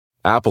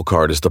Apple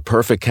Card is the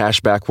perfect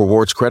cashback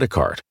rewards credit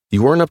card.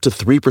 You earn up to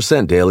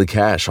 3% daily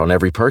cash on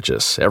every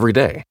purchase, every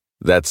day.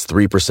 That's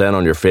 3%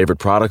 on your favorite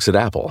products at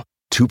Apple,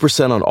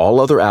 2% on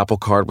all other Apple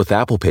Card with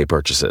Apple Pay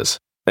purchases,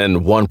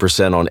 and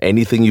 1% on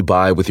anything you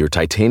buy with your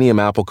titanium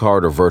Apple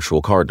Card or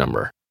virtual card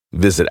number.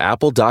 Visit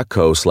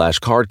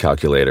apple.co/card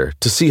calculator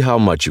to see how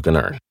much you can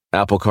earn.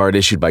 Apple Card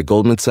issued by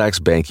Goldman Sachs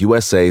Bank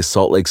USA,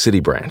 Salt Lake City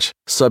branch.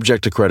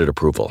 Subject to credit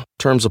approval.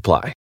 Terms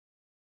apply.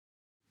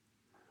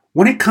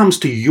 When it comes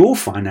to your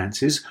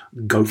finances,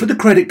 go for the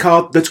credit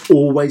card that's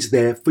always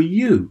there for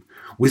you.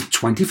 With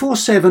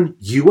 24/7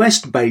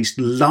 US-based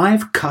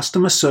live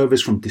customer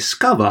service from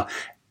Discover,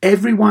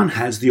 everyone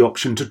has the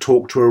option to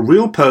talk to a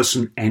real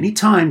person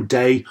anytime,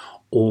 day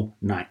or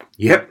night.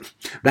 Yep,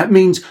 that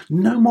means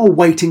no more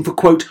waiting for,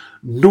 quote,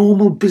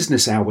 normal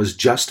business hours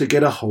just to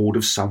get a hold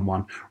of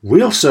someone.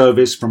 Real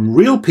service from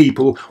real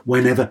people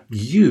whenever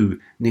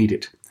you need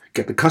it.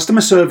 Get the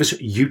customer service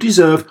you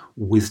deserve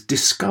with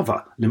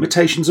Discover.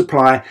 Limitations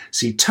apply.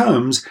 See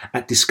terms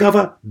at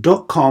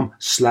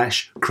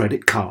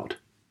discover.com/creditcard.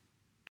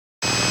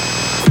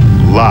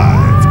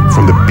 Live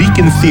from the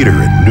Beacon Theater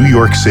in New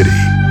York City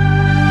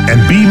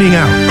and beaming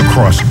out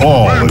across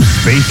all of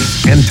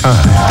space and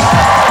time.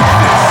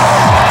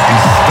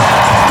 This is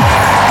StarTalk,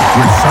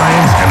 where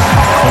science and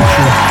pop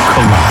culture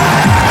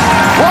collide.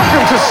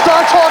 Welcome to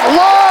StarTalk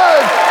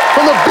Live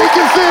from the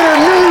Beacon Theater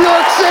in New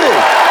York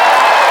City.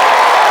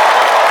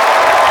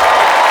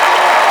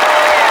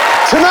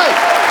 Tonight,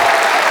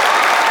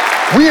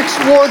 we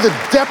explore the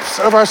depths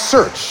of our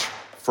search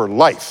for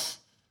life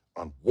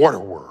on water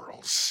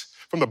worlds,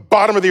 from the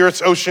bottom of the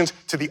Earth's oceans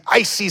to the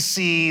icy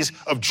seas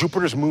of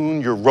Jupiter's moon,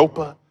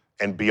 Europa,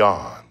 and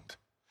beyond.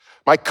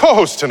 My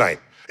co-host tonight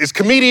is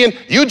comedian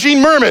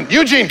Eugene Merman.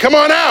 Eugene, come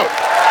on out.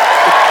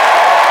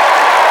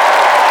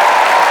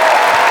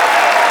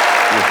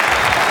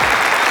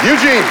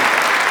 Eugene,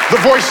 the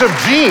voice of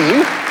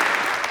Gene,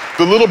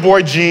 the little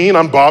boy Gene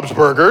on Bob's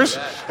Burgers,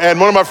 and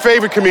one of my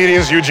favorite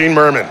comedians, Eugene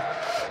Merman.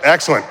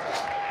 Excellent.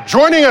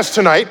 Joining us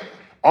tonight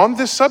on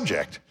this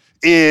subject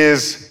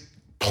is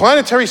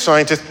planetary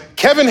scientist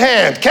Kevin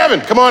Hand. Kevin,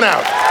 come on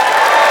out.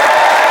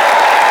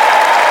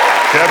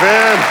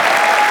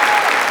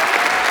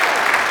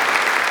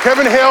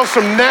 Kevin hails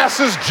from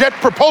NASA's Jet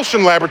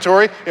Propulsion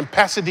Laboratory in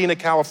Pasadena,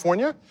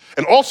 California.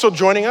 And also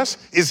joining us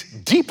is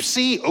deep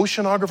sea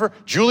oceanographer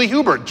Julie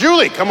Hubert.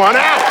 Julie, come on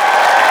out.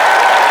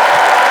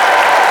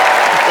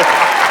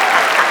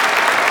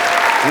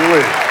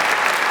 Julie.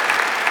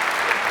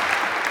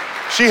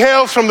 She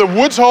hails from the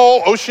Woods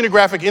Hole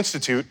Oceanographic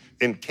Institute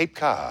in Cape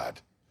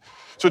Cod.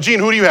 So, Gene,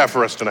 who do you have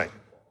for us tonight?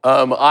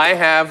 I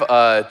have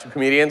two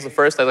comedians. The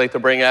first, I'd like to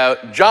bring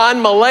out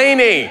John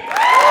Mulaney. Oh!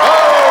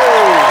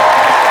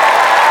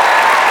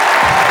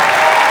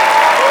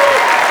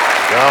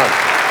 John,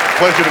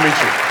 pleasure to meet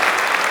you.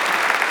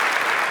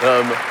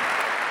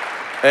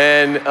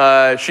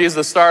 And she's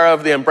the star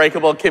of The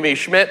Unbreakable Kimmy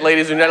Schmidt.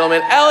 Ladies and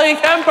gentlemen, Ellie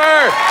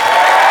Kemper.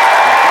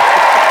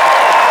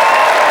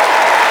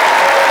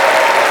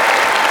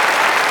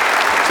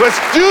 Let's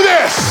do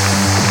this.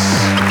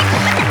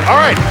 All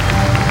right,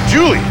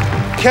 Julie,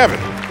 Kevin,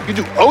 you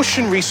do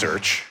ocean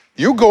research.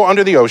 You go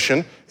under the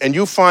ocean and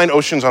you find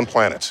oceans on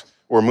planets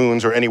or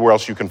moons or anywhere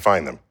else you can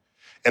find them.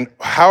 And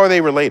how are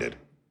they related?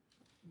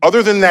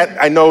 Other than that,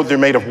 I know they're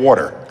made of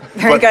water.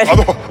 Very good.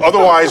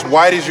 Otherwise,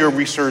 why does your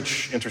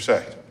research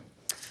intersect?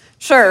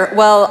 Sure.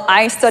 Well,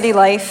 I study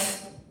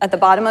life at the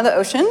bottom of the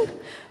ocean,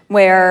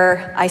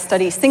 where I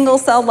study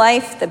single-cell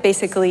life that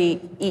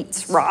basically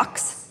eats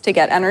rocks to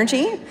get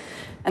energy.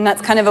 And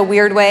that's kind of a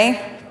weird way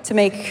to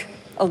make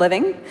a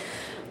living.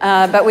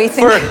 But we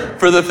think...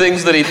 For the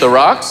things that eat the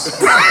rocks?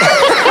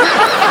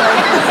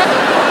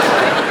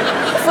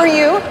 For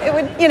you, it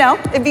would,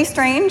 it'd be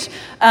strange.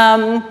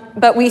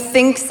 But we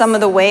think some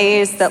of the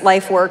ways that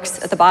life works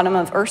at the bottom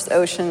of Earth's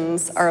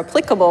oceans are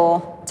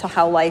applicable to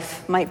how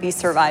life might be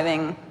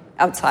surviving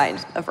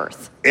outside of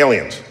Earth.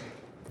 Aliens.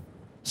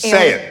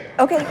 Say it.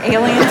 Okay,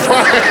 aliens.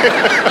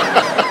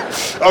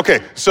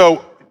 Okay,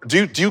 so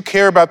do you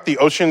care about the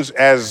oceans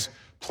as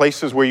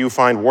places where you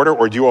find water,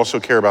 or do you also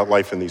care about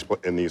life in these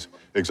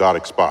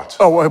exotic spots?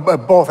 Oh,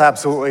 both,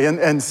 absolutely.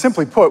 And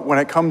simply put, when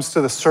it comes to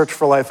the search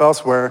for life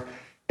elsewhere,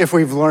 if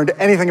we've learned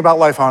anything about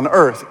life on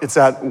Earth, it's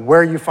that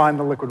where you find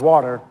the liquid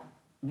water,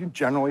 you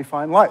generally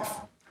find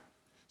life.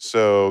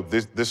 So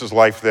this is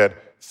life that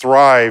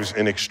thrives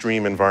in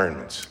extreme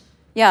environments.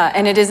 Yeah,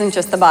 and it isn't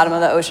just the bottom of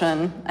the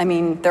ocean. I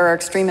mean, there are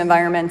extreme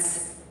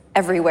environments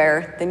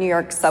everywhere. The New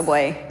York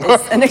subway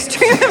is an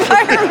extreme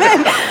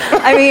environment.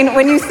 I mean,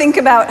 when you think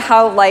about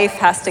how life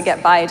has to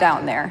get by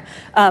down there.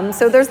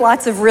 So there's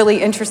lots of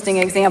really interesting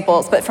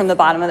examples, but from the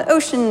bottom of the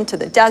ocean to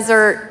the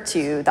desert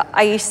to the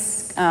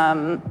ice,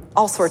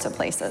 all sorts of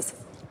places.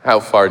 How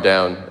far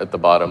down at the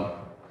bottom?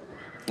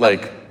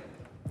 Like...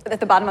 At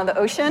the bottom of the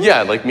ocean?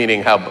 Yeah, like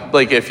meaning how,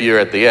 like if you're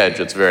at the edge,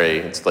 it's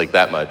like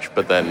that much,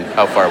 but then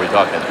how far are we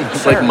talking?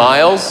 Sure. Like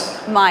miles?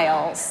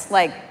 Miles,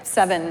 like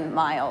 7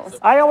 miles.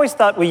 I always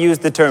thought we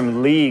used the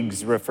term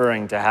leagues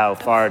referring to how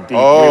far deep we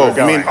Oh, were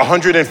going. you mean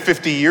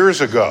 150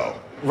 years ago?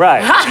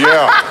 Right.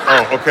 Yeah.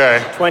 Oh,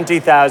 okay.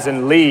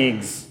 20,000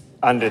 leagues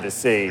under the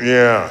sea.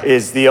 Yeah.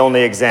 Is the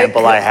only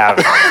example I have.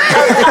 Of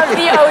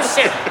the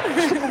ocean.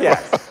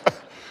 Yes.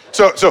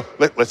 So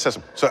let's test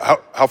them. So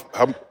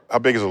how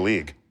big is a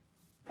league?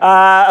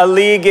 A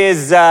league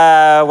is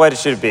what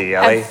should it be,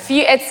 Ellie?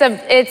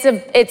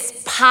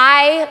 It's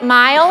pi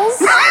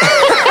miles.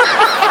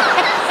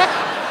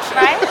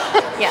 Right?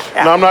 Yeah.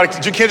 No, I'm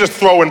not. You can't just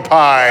throw in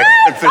pi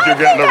and think you're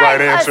getting the right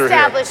answer here. I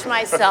established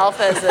myself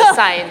as a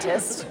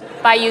scientist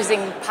by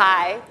using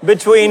pi.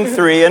 Between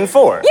 3 and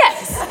 4.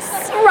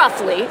 Yes,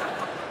 roughly.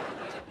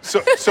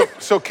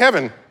 So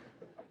Kevin,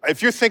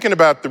 if you're thinking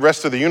about the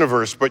rest of the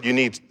universe, but you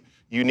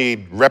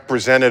need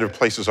representative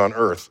places on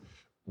Earth,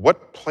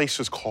 what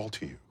places call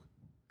to you?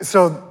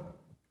 So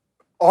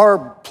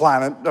our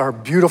planet, our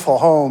beautiful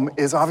home,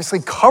 is obviously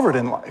covered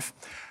in life.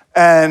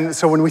 And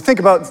so when we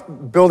think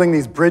about building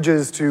these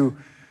bridges to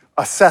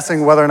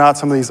assessing whether or not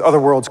some of these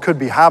other worlds could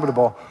be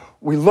habitable,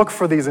 we look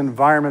for these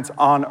environments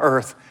on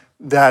Earth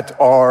that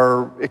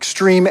are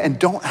extreme and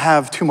don't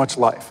have too much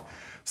life.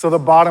 So the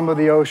bottom of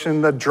the ocean,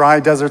 the dry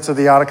deserts of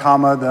the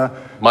Atacama, the...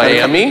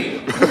 Miami?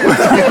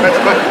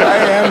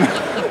 Miami,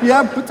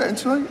 yeah,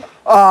 potentially.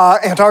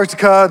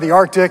 Antarctica, the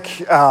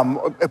Arctic,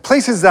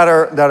 places that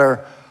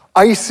are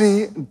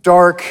icy,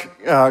 dark,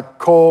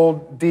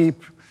 cold,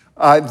 deep.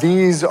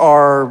 These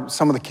are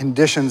some of the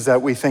conditions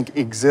that we think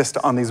exist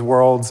on these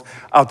worlds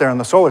out there in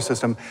the solar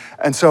system.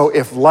 And so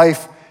if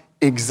life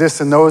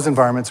exists in those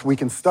environments, we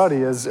can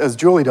study, as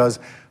Julie does,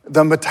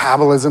 the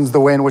metabolisms, the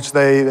way in which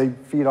they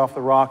feed off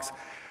the rocks,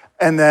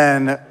 and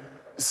then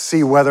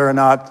see whether or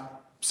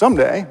not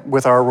someday,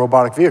 with our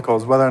robotic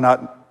vehicles, whether or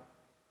not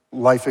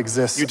life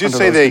exists. You did under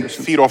say those they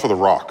conditions. feed off of the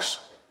rocks.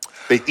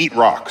 They eat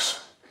rocks.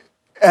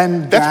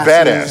 And That's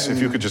gases badass if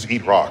you could just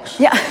eat rocks.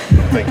 Yeah.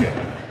 Thinking.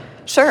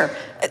 Sure.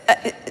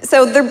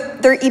 So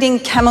they're eating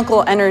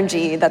chemical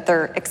energy that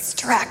they're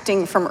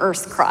extracting from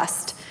Earth's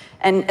crust.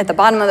 And at the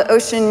bottom of the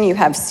ocean, you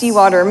have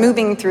seawater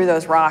moving through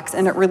those rocks,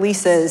 and it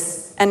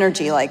releases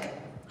energy like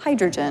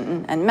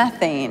hydrogen and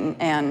methane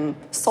and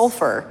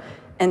sulfur.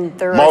 And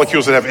there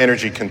Molecules that have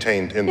energy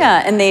contained in them.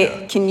 Yeah, and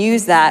they can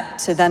use that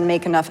to then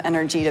make enough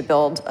energy to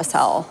build a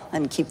cell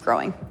and keep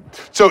growing.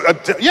 So,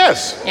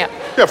 yes. Yeah.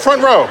 Yeah,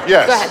 front row,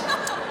 yes. Go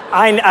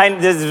ahead.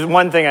 This is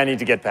one thing I need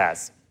to get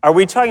past. Are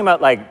we talking about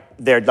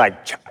they're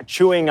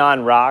chewing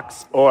on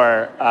rocks,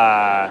 or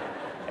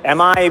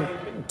am I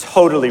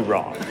totally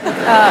wrong?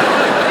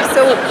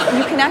 So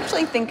you can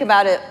actually think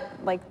about it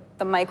like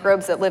the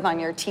microbes that live on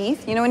your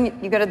teeth. You know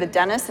when you go to the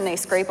dentist and they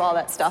scrape all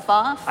that stuff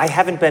off? I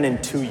haven't been in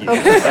 2 years.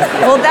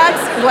 Well,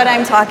 that's what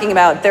I'm talking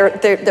about.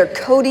 They're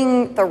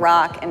coating the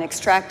rock and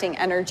extracting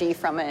energy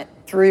from it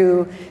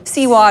through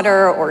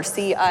seawater or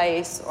sea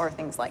ice or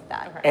things like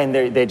that. And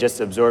they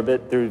just absorb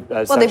it through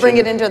Well, they bring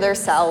it into their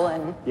cell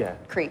and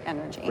create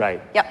energy.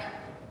 Right. Yep.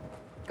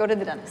 Go to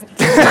the dentist.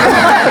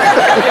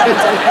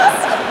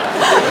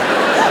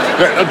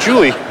 Now,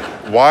 Julie,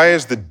 why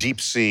is the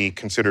deep sea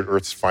considered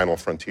Earth's final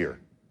frontier?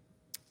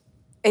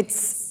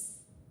 It's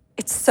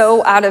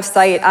so out of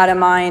sight, out of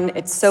mind.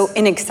 It's so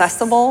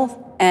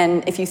inaccessible.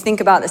 And if you think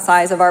about the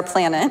size of our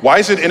planet. Why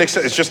is it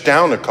inaccessible? It's just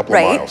down a couple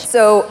of miles.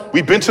 So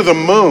we've been to the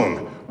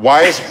moon.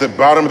 Why is the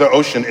bottom of the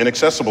ocean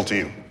inaccessible to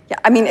you? yeah,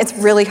 I mean, it's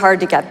really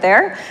hard to get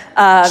there.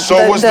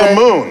 So was the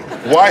moon.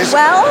 Why is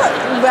well,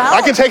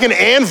 I can take an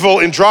anvil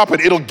and drop it.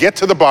 It'll get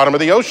to the bottom of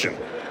the ocean.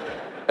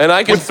 And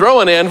I can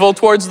throw an anvil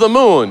towards the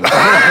moon.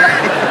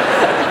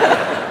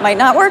 might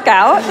not work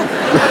out.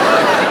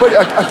 But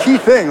a key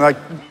thing,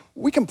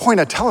 we can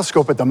point a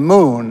telescope at the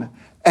moon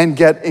and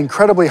get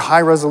incredibly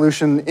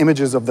high-resolution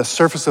images of the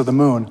surface of the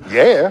moon.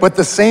 Yeah. But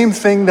the same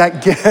thing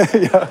that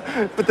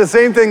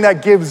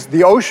gives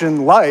the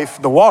ocean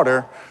life, the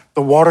water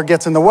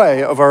gets in the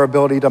way of our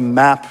ability to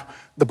map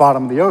the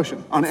bottom of the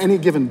ocean. On any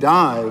given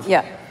dive,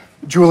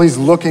 Julie's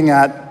looking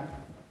at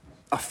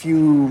a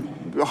few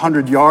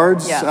 100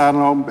 yards, I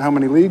don't know how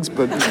many leagues,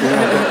 but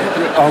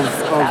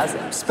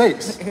of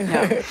space.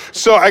 Yeah.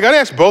 So I gotta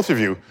ask both of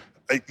you,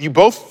 you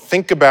both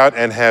think about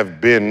and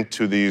have been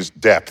to these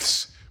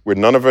depths where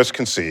none of us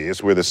can see,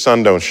 it's where the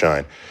sun don't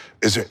shine.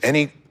 Is there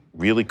any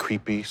really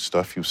creepy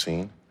stuff you've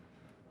seen?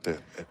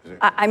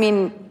 I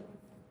mean,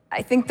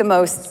 I think the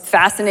most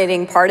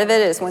fascinating part of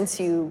it is once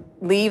you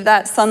leave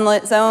that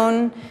sunlit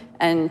zone,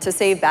 and to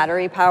save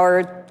battery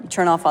power, you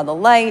turn off all the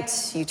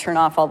lights, you turn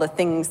off all the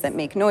things that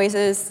make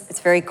noises.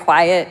 It's very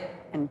quiet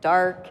and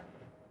dark.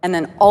 And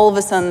then all of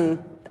a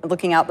sudden,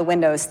 looking out the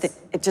windows,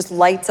 it just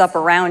lights up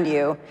around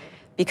you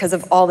because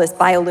of all this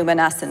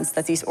bioluminescence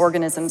that these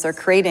organisms are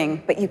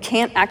creating. But you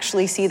can't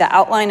actually see the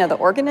outline of the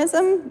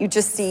organism. You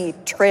just see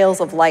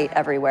trails of light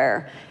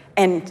everywhere.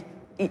 And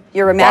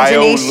your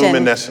imagination...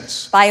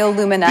 Bioluminescence.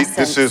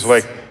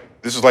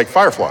 This is like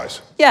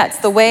fireflies. Yeah, it's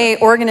the way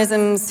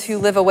organisms who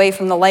live away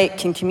from the light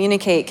can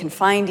communicate, can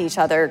find each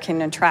other,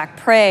 can attract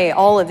prey,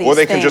 all of these things. Or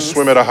they can just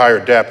swim at a higher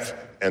depth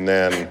and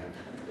then...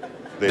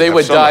 They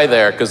would die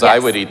there because I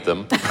would eat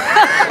them.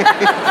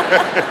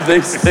 They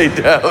stay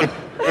down.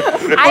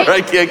 Or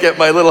I can't get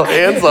my little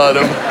hands on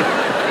them.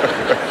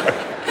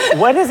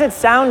 What does it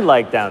sound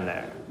like down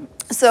there?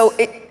 So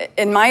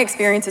in my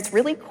experience, it's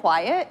really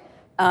quiet.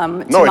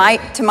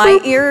 To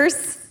my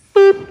ears.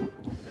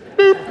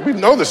 We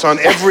know this on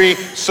every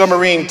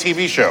submarine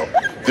TV show.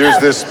 There's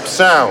this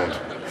sound.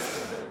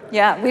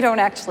 Yeah, we don't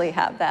actually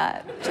have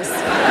that.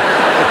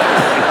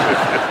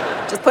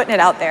 Just putting it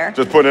out there.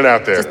 Just putting it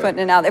out there. Just putting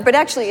it out there. But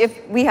actually,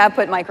 if we have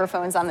put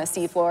microphones on the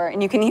seafloor,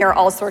 and you can hear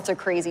all sorts of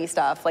crazy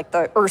stuff, like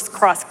the Earth's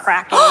crust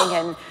cracking,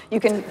 and you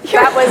can.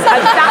 That was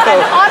about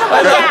an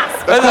audible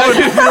gasp. And then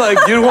you'd be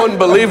like, you wouldn't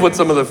believe what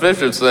some of the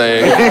fish are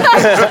saying.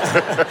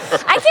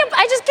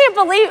 I just can't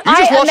believe. You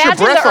just lost your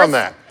breath on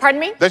that. Pardon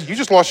me? You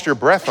just lost your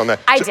breath on that.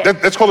 I did.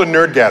 That's called a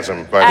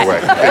nerdgasm, by the way,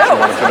 in case you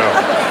wanted to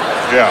know.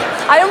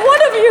 Yeah. I am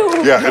one of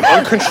you. Yeah, an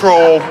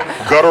uncontrolled,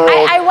 guttural.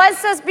 I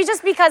was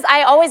just because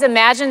I always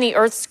imagine the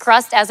Earth's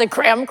crust as a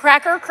graham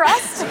cracker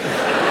crust.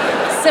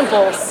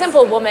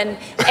 Simple woman.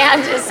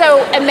 And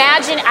so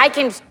I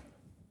can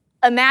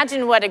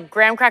imagine what a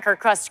graham cracker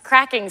crust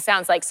cracking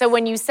sounds like. So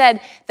when you said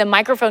the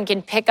microphone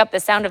can pick up the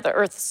sound of the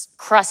Earth's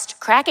crust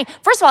cracking,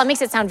 first of all, it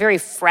makes it sound very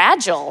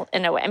fragile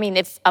in a way. I mean,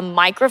 if a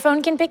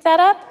microphone can pick that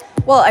up.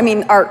 Well, I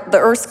mean, the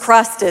Earth's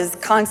crust is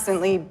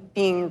constantly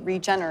being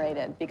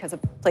regenerated because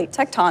of plate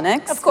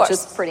tectonics, Of course. which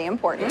is pretty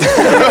important.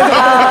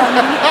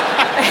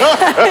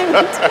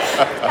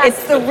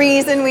 It's the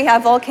reason we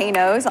have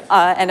volcanoes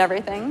and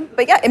everything.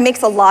 But yeah, it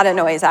makes a lot of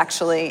noise,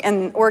 actually.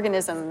 And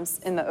organisms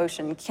in the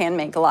ocean can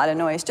make a lot of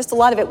noise. Just a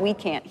lot of it we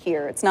can't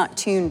hear. It's not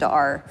tuned to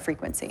our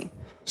frequency.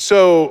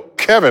 So,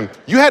 Kevin,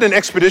 you had an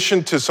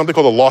expedition to something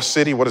called the Lost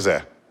City. What is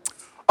that?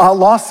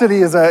 Lost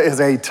City is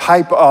a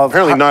type of...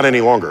 Apparently not any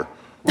longer.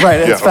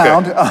 Right, it's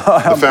found.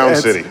 The found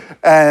city.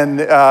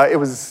 And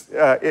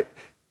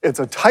it's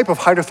a type of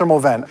hydrothermal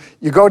vent.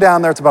 You go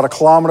down there, it's about 1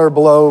 kilometer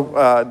below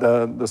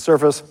the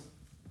surface,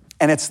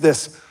 and it's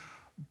this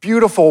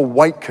beautiful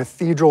white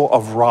cathedral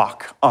of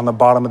rock on the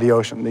bottom of the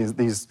ocean.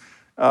 This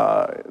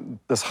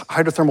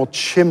hydrothermal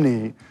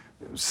chimney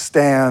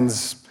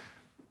stands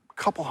a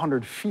couple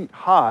hundred feet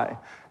high,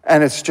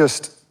 and it's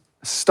just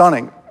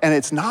stunning. And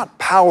it's not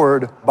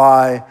powered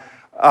by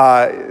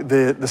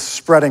the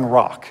spreading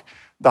rock.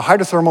 The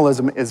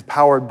hydrothermalism is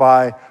powered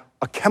by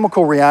a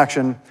chemical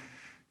reaction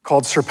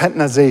called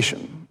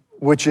serpentinization,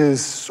 which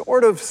is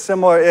sort of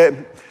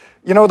similar.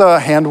 You know the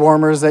hand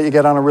warmers that you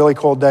get on a really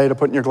cold day to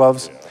put in your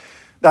gloves? Yeah.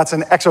 That's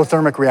an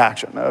exothermic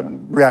reaction, a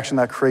reaction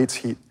that creates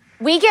heat.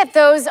 We get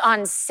those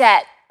on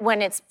set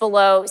when it's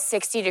below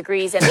 60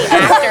 degrees and the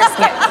actors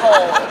get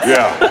cold.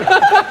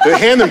 Yeah. They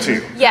hand them to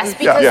you. Yes,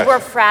 because we're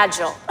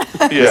fragile.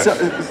 Yeah.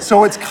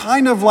 So it's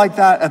kind of like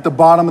that at the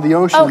bottom of the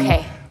ocean.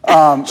 Okay.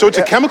 So it's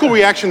a chemical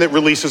reaction that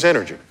releases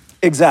energy.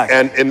 Exactly.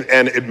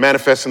 And it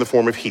manifests in the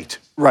form of heat.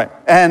 Right.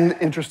 And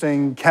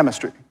interesting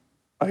chemistry.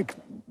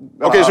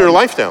 Okay, is there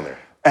life down there?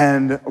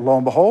 And lo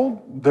and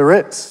behold, there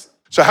is.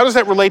 So how does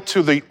that relate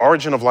to the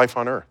origin of life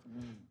on Earth?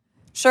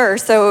 Sure.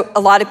 So a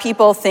lot of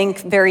people think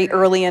very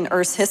early in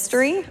Earth's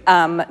history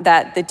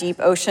that the deep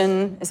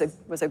ocean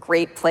was a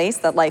great place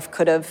that life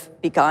could have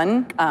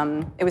begun.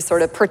 It was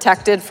sort of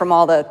protected from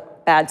all the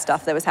bad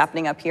stuff that was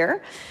happening up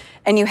here.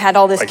 And you had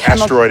all this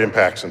asteroid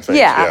impacts and things.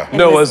 Yeah.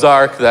 Noah's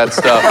Ark, that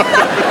stuff.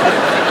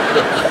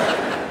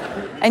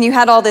 And you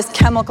had all this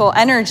chemical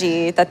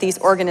energy that these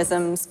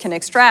organisms can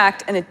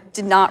extract, and it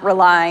did not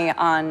rely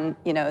on,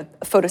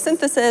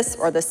 photosynthesis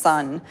or the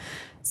sun.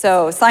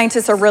 So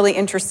scientists are really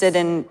interested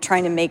in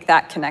trying to make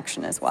that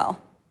connection as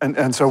well.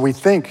 And so we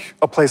think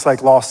a place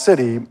like Lost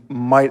City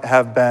might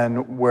have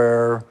been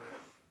where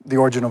the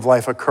origin of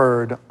life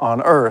occurred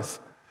on Earth.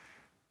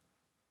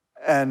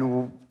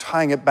 And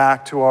tying it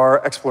back to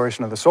our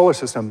exploration of the solar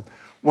system,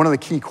 one of the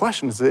key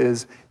questions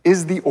is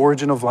the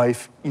origin of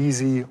life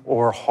easy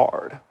or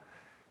hard?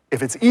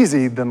 If it's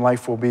easy, then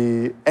life will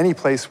be any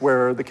place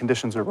where the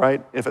conditions are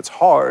right. If it's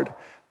hard,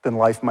 then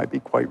life might be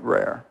quite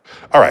rare.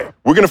 All right,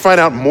 we're gonna find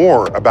out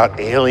more about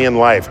alien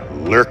life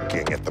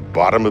lurking at the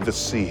bottom of the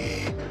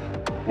sea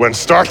when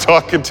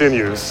StarTalk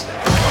continues.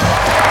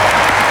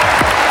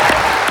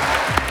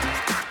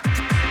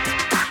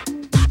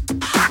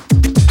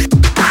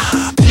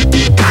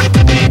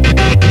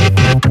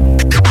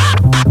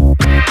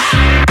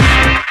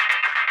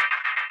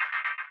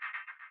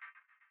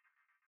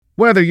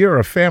 Whether you're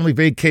a family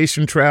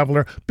vacation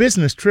traveler,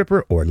 business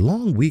tripper, or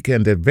long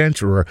weekend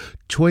adventurer,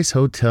 Choice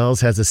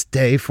Hotels has a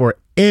stay for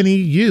any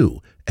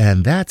you.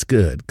 And that's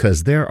good,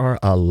 because there are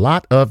a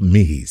lot of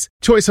me's.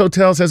 Choice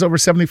Hotels has over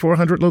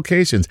 7,400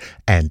 locations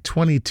and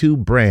 22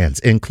 brands,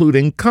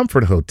 including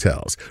Comfort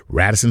Hotels,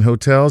 Radisson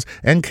Hotels,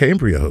 and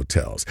Cambria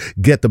Hotels.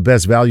 Get the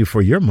best value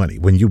for your money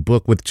when you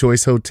book with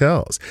Choice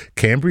Hotels.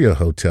 Cambria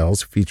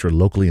Hotels feature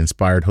locally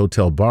inspired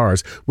hotel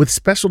bars with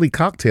specialty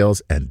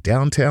cocktails and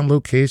downtown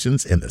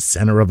locations in the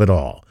center of it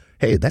all.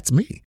 Hey, that's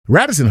me.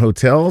 Radisson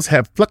Hotels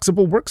have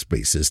flexible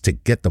workspaces to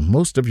get the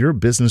most of your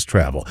business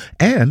travel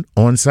and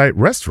on-site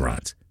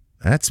restaurants.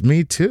 That's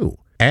me too.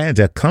 And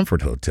at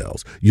Comfort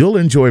Hotels, you'll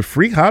enjoy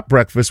free hot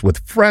breakfast with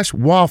fresh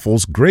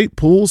waffles, great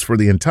pools for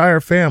the entire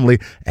family,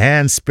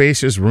 and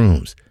spacious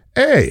rooms.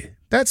 Hey,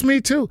 that's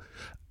me too.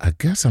 I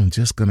guess I'm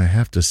just going to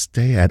have to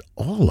stay at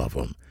all of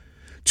them.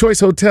 Choice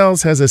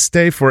Hotels has a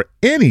stay for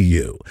any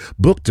you.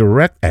 Book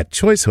direct at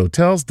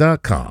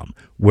choicehotels.com,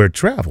 where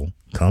travel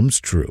comes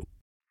true.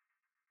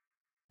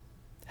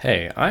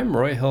 Hey, I'm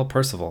Roy Hill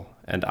Percival,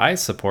 and I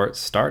support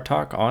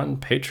StarTalk on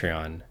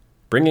Patreon.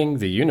 Bringing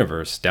the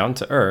universe down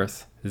to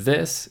Earth,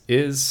 this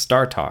is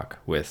StarTalk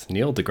with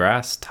Neil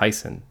deGrasse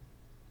Tyson.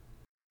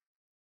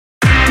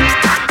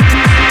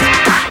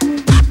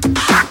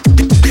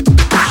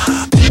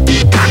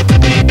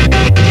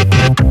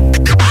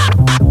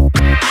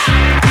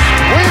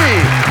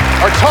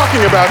 Are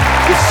talking about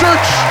the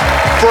search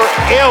for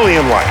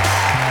alien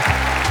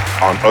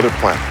life on other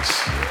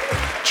planets.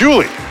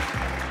 Julie,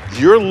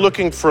 you're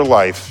looking for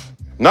life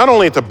not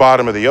only at the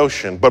bottom of the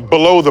ocean, but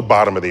below the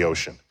bottom of the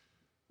ocean.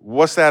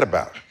 What's that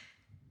about?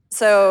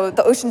 So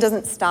the ocean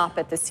doesn't stop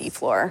at the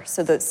seafloor.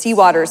 So the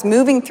seawater is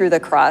moving through the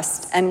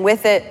crust, and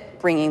with it,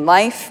 bringing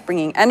life,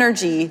 bringing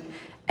energy,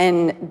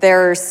 and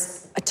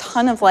there's a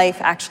ton of life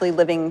actually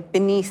living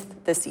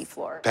beneath the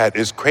seafloor. That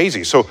is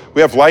crazy. So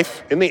we have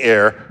life in the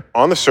air,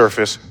 on the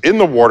surface, in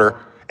the water,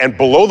 and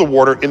below the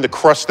water in the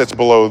crust that's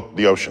below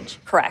the oceans.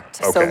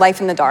 Correct. Okay. So life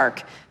in the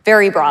dark,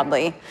 very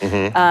broadly.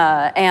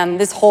 And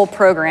this whole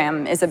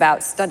program is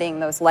about studying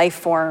those life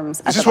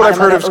forms. Is this what I've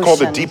heard of? It's called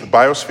the deep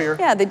biosphere?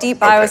 Yeah, the deep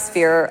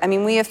biosphere. I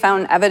mean, we have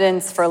found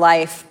evidence for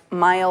life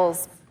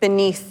miles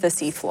beneath the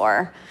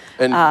seafloor.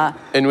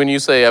 And when you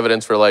say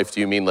evidence for life, do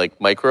you mean like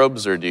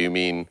microbes, or do you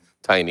mean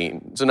tiny,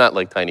 so not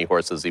like tiny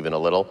horses even a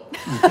little?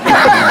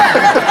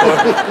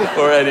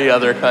 or any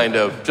other kind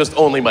of, just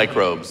only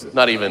microbes,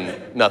 not even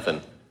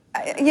nothing?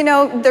 You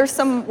know, there's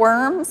some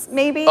worms,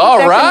 maybe.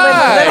 All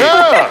right.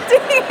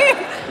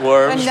 Yeah.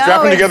 Worms.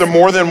 Strapping together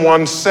more than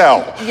one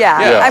cell.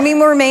 Yeah. I mean,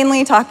 we're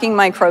mainly talking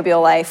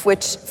microbial life,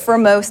 which for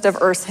most of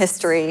Earth's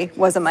history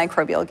was a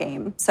microbial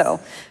game. So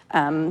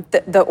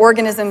the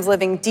organisms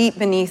living deep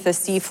beneath the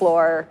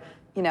seafloor,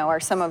 you know, are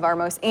some of our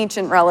most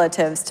ancient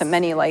relatives to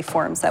many life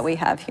forms that we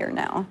have here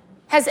now.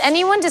 Has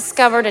anyone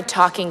discovered a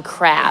talking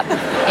crab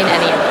in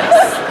any of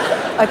this?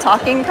 A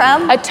talking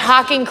crab? A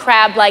talking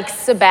crab like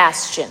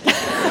Sebastian.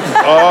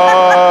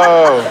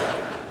 Oh.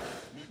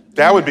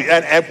 That would be,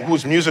 and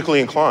who's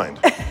musically inclined.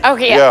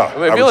 Okay, yeah. Yeah. I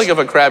mean, I feel like if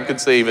a crab could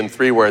say even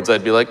 3 words,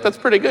 I'd be like, that's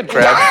pretty good,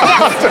 crab.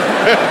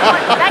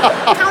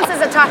 That counts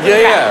as a talking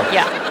crab.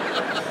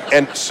 Yeah.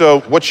 And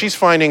so what she's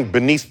finding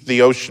beneath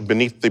the ocean,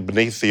 beneath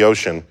the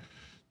ocean,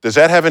 does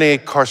that have any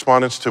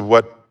correspondence to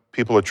what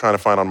people are trying to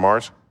find on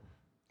Mars?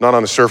 Not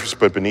on the surface,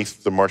 but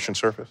beneath the Martian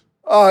surface?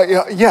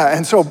 Yeah,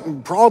 and so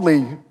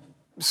broadly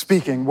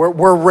speaking,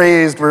 we're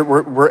raised,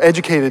 we're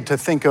educated to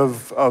think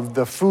of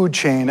the food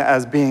chain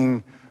as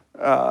being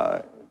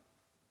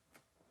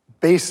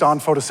based on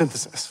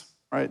photosynthesis,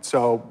 right?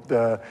 So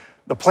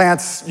the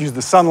plants use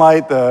the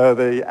sunlight,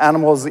 the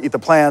animals eat the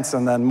plants,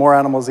 and then more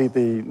animals eat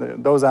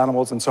those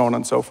animals, and so on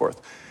and so forth.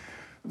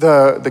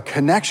 The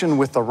connection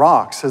with the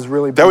rocks has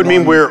really been... That would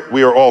mean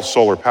we are all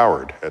solar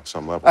powered at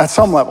some level. At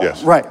some level,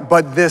 yes. Right.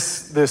 But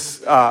this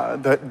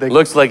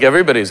Looks like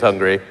everybody's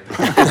hungry.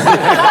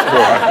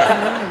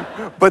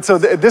 But so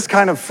this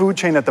kind of food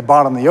chain at the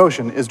bottom of the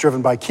ocean is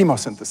driven by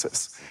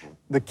chemosynthesis,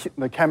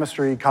 the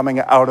chemistry coming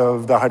out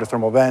of the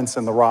hydrothermal vents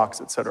and the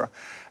rocks, et cetera.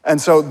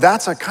 And so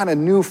that's a kind of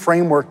new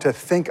framework to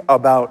think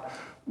about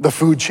the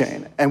food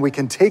chain. And we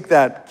can take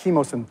that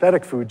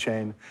chemosynthetic food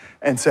chain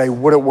and say,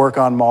 would it work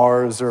on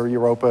Mars or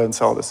Europa, and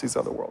sell this to these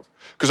other worlds?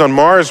 Because on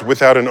Mars,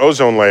 without an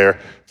ozone layer,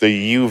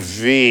 the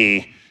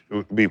UV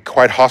would be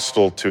quite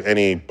hostile to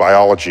any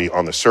biology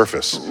on the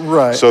surface.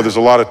 Right. So there's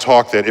a lot of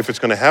talk that if it's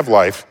going to have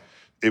life,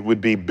 it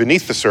would be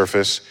beneath the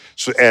surface,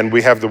 and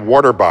we have the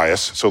water bias,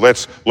 so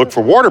let's look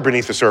for water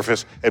beneath the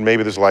surface, and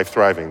maybe there's life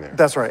thriving there.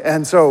 That's right.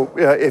 And so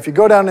if you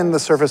go down into the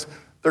surface,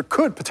 there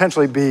could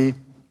potentially be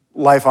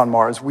life on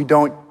Mars. We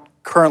don't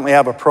currently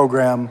have a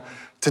program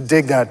to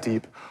dig that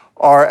deep.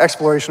 Our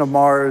exploration of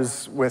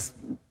Mars with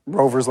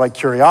rovers like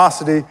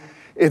Curiosity,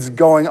 it's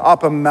going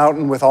up a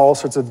mountain with all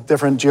sorts of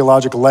different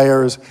geologic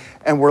layers,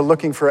 and we're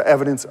looking for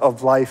evidence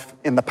of life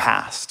in the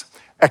past,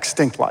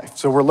 extinct life.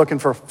 So we're looking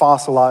for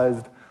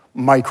fossilized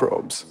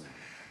microbes.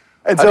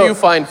 And How do you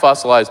find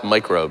fossilized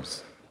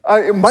microbes?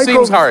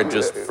 Seems hard,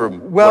 just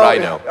from what I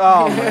know.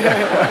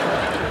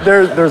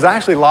 There's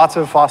actually lots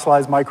of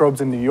fossilized microbes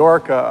in New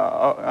York.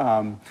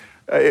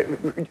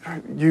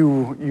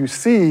 You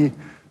see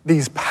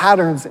these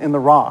patterns in the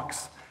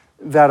rocks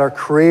that are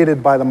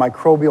created by the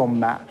microbial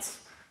mats.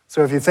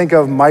 So if you think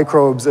of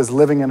microbes as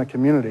living in a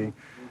community,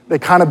 they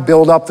kind of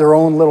build up their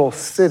own little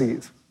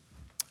cities.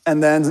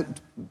 And then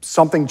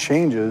something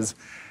changes,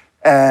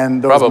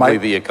 and those Probably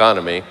the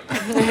economy.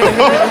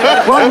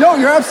 Well, no,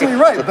 you're absolutely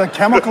right. The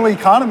chemical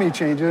economy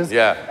changes.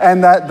 Yeah.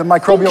 And that the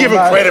microbial... Give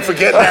him credit for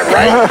getting that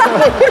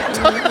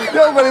right.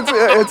 No, but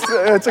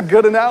it's a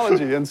good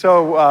analogy. And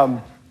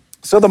so,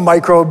 so the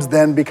microbes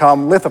then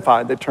become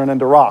lithified. They turn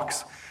into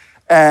rocks.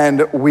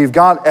 And we've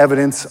got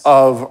evidence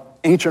of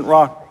ancient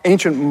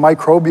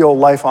microbial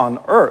life on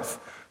Earth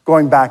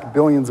going back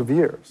billions of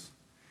years.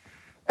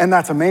 And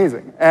that's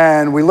amazing.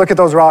 And we look at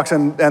those rocks,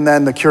 and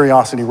then the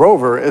Curiosity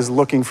rover is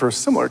looking for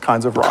similar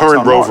kinds of rocks Current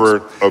on Mars.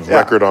 rover of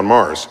record on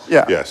Mars.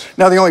 Yeah. Yes.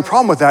 Now, the only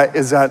problem with that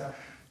is that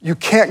you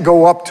can't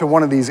go up to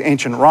one of these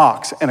ancient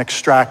rocks and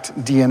extract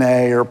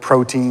DNA or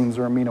proteins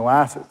or amino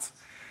acids.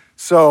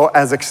 So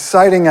as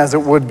exciting as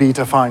it would be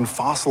to find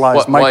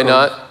fossilized microbes... Why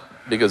not?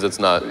 Because it's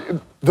not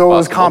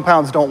Those possible.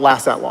 compounds don't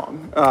last that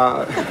long.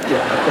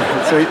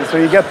 So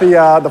you get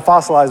the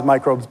fossilized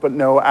microbes, but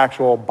no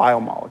actual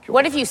biomolecule.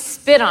 What if you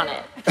spit on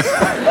it? Is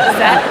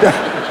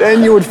that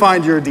Then you would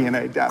find your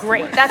DNA,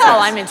 definitely. great? That's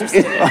all I'm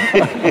interested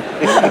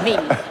in. Me.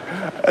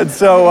 And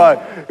so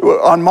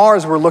on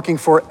Mars, we're looking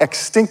for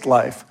extinct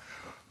life.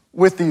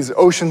 With these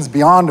oceans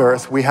beyond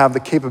Earth, we have the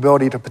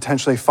capability to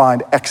potentially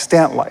find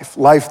extant life,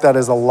 life that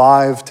is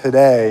alive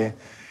today,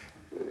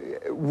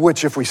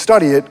 which, if we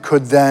study it,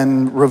 could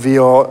then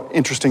reveal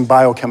interesting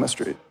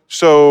biochemistry.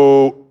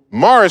 So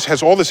Mars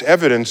has all this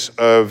evidence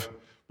of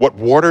what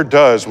water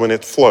does when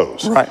it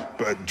flows.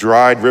 Right.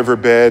 Dried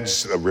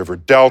riverbeds, river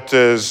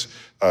deltas,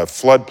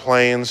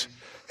 floodplains.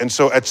 And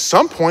so at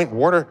some point,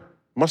 water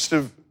must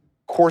have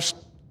coursed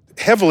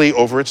heavily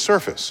over its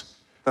surface.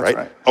 That's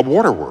right. A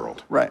water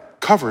world. Right.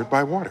 Covered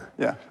by water.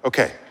 Yeah.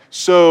 Okay.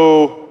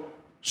 So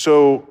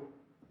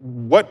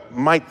what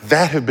might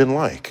that have been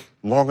like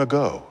long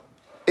ago?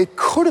 It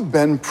could have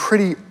been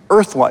pretty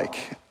Earth-like.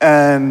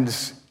 And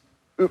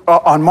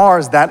on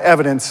Mars, that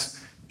evidence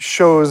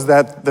shows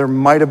that there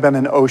might have been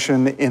an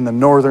ocean in the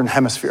northern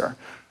hemisphere.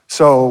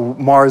 So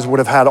Mars would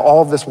have had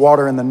all of this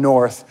water in the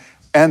north,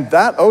 and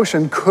that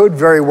ocean could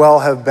very well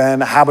have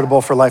been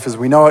habitable for life as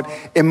we know it.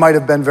 It might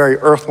have been very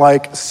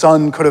Earth-like.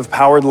 Sun could have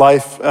powered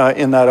life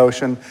in that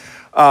ocean.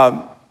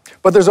 But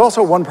there's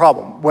also one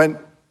problem.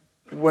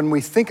 When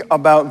we think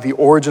about the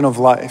origin of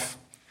life,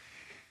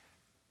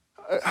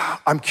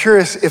 I'm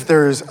curious if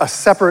there's a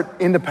separate,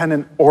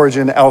 independent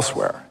origin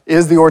elsewhere.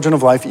 Is the origin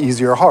of life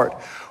easy or hard?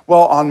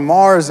 Well, on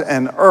Mars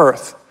and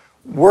Earth,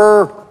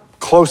 we're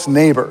close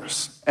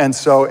neighbors. And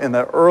so in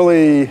the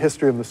early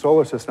history of the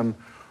solar system,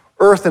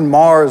 Earth and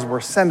Mars were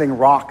sending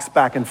rocks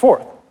back and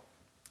forth.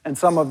 And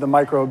some of the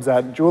microbes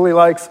that Julie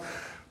likes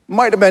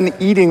might have been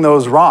eating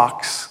those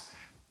rocks,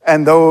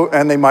 and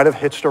they might have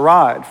hitched a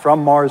ride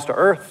from Mars to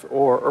Earth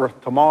or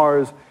Earth to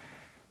Mars.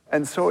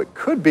 And so it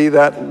could be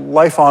that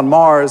life on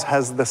Mars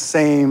has the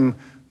same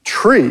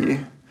tree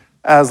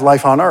as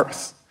life on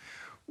Earth,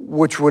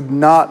 which would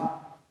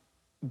not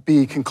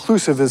be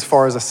conclusive as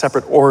far as a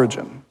separate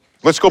origin.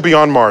 Let's go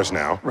beyond Mars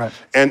now. Right.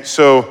 And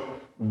so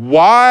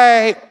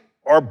why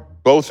are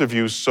both of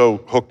you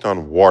so hooked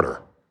on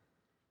water?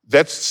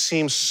 That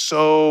seems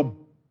so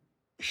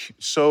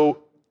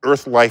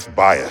Earth life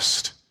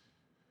biased.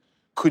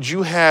 Could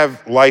you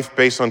have life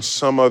based on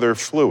some other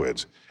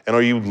fluids? And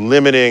are you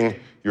limiting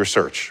your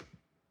search?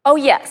 Oh,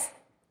 yes.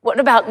 What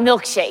about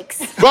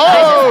milkshakes?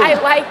 Oh!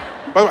 I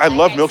I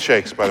love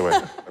milkshakes, by the way.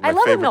 I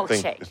love a favorite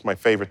thing. milkshake. It's my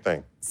favorite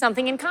thing.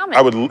 Something in common.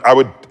 I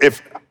would,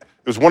 if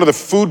it was one of the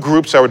food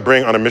groups I would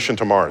bring on a mission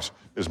to Mars,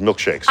 is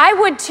milkshakes. I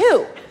would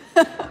too.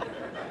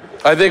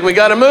 I think we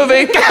got a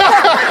movie.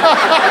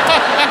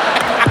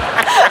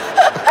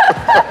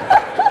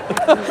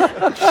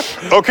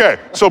 Okay,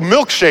 so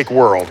milkshake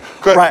world.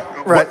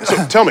 Right.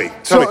 So tell me.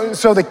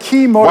 So the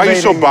key motivating... Why are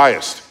you so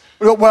biased?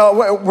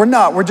 Well, we're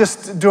not. We're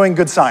just doing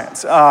good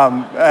science.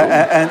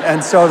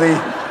 And so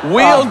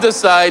We'll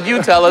decide.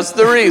 You tell us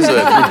the reason.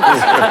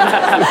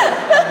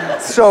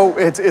 So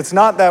it's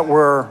not that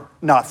we're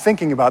not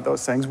thinking about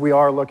those things. We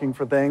are looking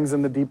for things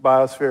in the deep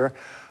biosphere.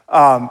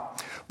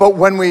 But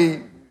when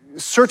we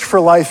search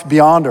for life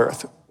beyond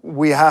Earth,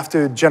 we have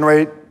to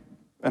generate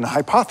a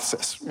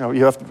hypothesis.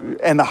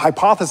 And the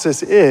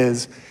hypothesis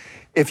is,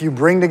 if you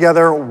bring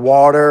together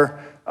water,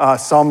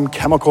 some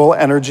chemical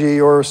energy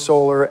or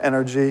solar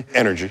energy,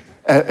 energy,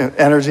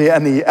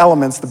 and the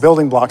elements, the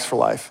building blocks for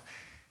life,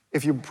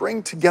 if you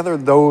bring together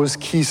those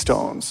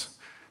keystones,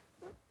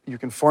 you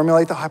can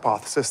formulate the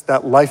hypothesis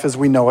that life as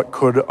we know it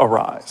could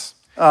arise.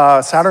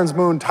 Saturn's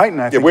moon, Titan,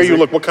 I think. Where you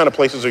look? What kind of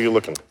places are you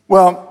looking?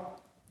 Well,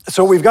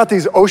 so we've got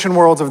these ocean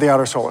worlds of the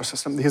outer solar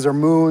system. These are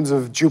moons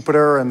of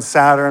Jupiter and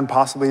Saturn,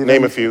 possibly even...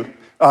 Name a few.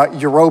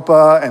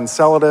 Europa,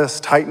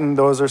 Enceladus, Titan,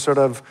 those are sort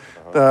of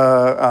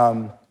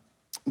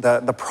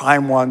the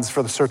prime ones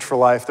for the search for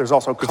life. There's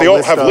also Callisto. They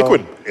all have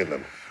liquid in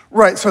them.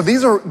 Right, so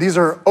these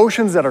are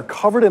oceans that are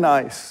covered in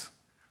ice,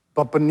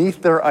 but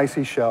beneath their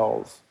icy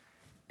shells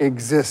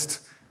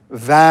exist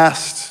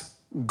vast,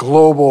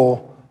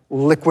 global,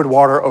 liquid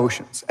water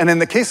oceans. And in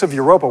the case of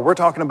Europa, we're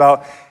talking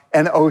about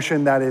an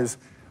ocean that is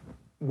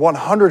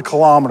 100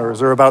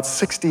 kilometers, or about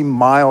 60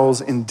 miles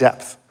in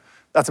depth.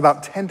 That's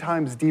about 10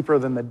 times deeper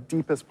than the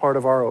deepest part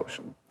of our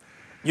ocean.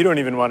 You don't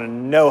even want to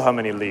know how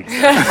many leagues. A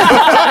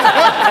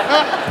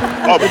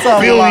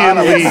billion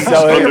leagues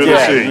under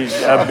the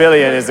sea. A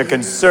billion is a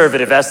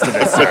conservative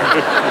estimate,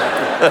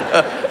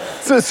 sir.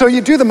 So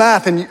you do the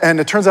math, and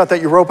it turns out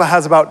that Europa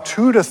has about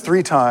 2 to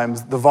 3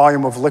 times the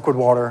volume of liquid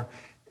water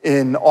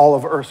in all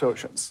of Earth's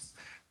oceans.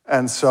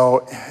 And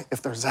so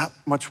if there's that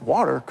much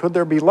water, could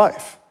there be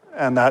life?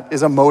 And that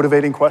is a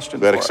motivating question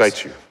That for us.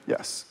 excites you.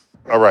 Yes.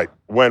 All right.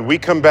 When we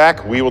come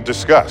back, we will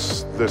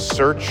discuss the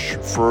search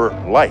for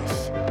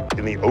life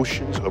in the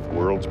oceans of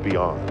worlds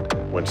beyond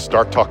when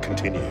StarTalk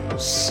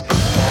continues.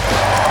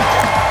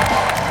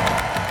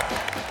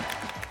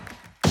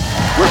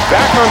 We're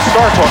back on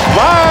StarTalk,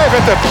 live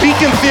at the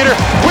Beacon Theater.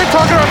 We're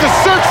talking about the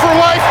search for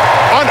life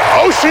on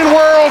ocean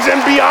worlds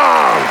and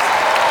beyond.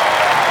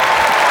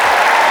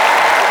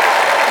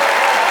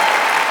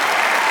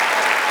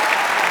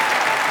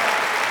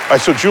 All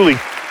right, so Julie,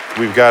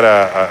 we've got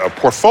a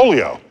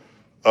portfolio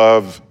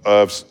of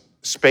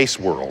space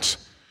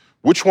worlds.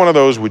 Which one of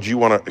those would you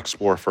want to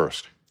explore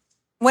first?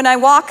 When I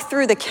walk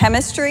through the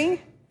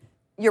chemistry,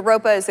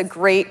 Europa is a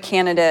great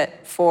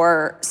candidate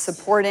for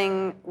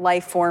supporting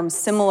life forms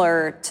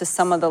similar to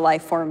some of the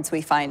life forms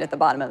we find at the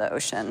bottom of the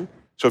ocean.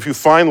 So if you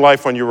find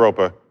life on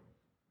Europa,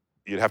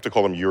 you'd have to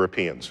call them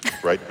Europeans,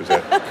 right? Is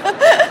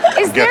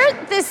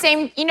there the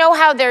same, you know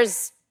how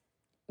there's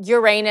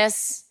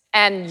Uranus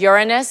and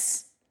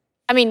Uranus?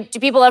 I mean, do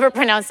people ever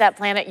pronounce that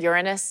planet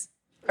Uranus?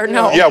 Or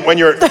no? Yeah, when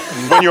you're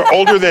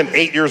older than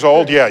 8 years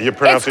old, yeah, you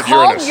pronounce it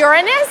Uranus. It's called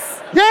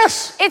Uranus?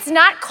 Yes. It's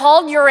not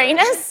called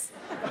Uranus?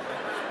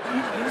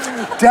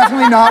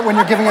 Definitely not when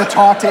you're giving a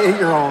talk to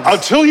 8-year-olds.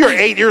 Until you're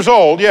 8 years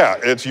old, yeah,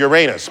 it's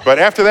Uranus. But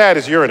after that,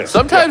 it's Uranus.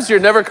 Sometimes you're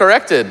never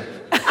corrected.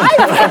 This is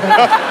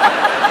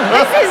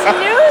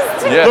news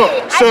to me. No,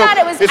 so I thought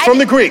it was... it's from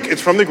the Greek.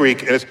 It's from the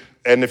Greek.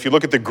 And if you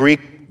look at the Greek,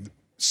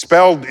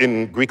 spelled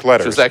in Greek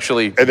letters. It's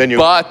actually and then you,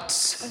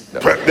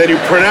 then you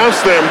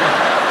pronounce them,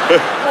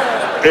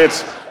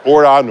 it's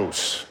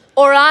Uranus.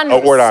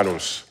 Uranus.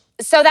 Uranus.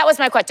 So that was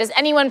my question. Does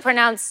anyone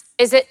pronounce,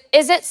 is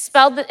it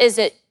spelled, is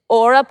it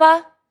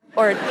Europa?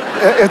 Or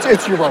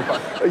It's Europa.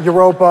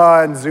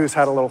 Europa and Zeus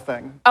had a little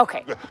thing.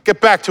 Okay.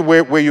 Get back to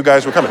where you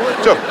guys were coming.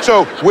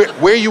 So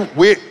where you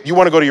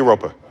want to go to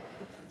Europa?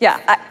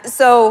 Yeah,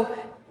 so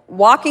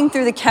walking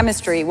through the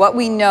chemistry, what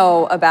we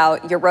know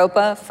about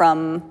Europa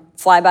from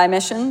flyby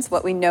missions,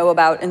 what we know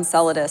about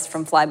Enceladus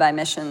from flyby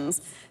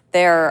missions,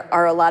 there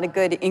are a lot of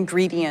good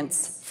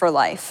ingredients for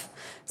life.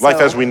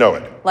 Life as we know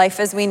it. Life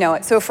as we know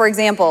it. So for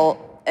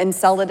example,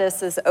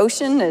 Enceladus's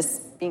ocean is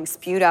being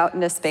spewed out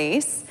into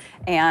space,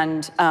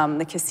 and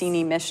the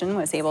Cassini mission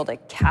was able to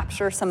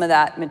capture some of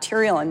that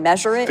material and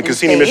measure it The in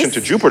Cassini space. mission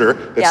to Jupiter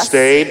that Yes.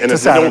 stayed, and to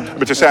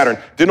Saturn.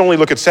 Didn't only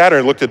look at Saturn,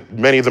 it looked at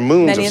many of the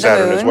moons of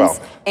Saturn as well.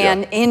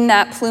 And in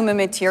that plume of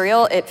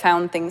material, it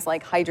found things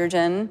like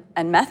hydrogen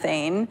and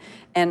methane,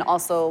 and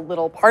also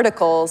little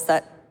particles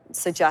that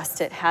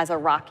suggest it has a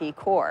rocky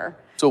core.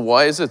 So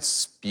why is it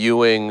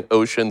spewing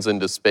oceans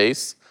into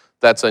space?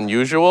 That's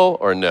unusual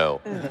or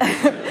no?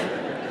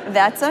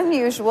 That's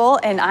unusual,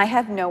 and I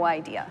have no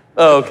idea.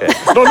 Oh, okay.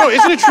 No,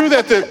 isn't it true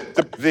that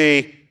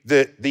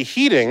the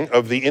heating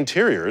of the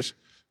interiors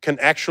can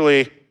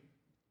actually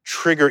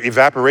trigger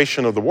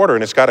evaporation of the water,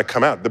 and it's got to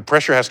come out. The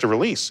pressure has to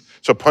release.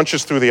 So it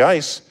punches through the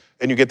ice,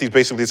 and you get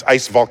these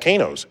ice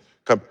volcanoes.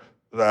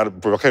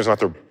 Volcanoes not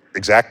the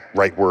exact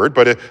right word,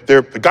 but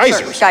they're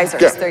geysers. Sure,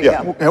 geysers, there you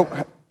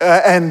go.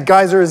 And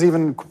geyser is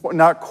even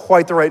not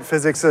quite the right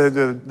physics.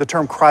 The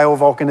term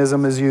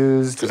cryovolcanism is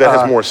used. Because that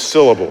has more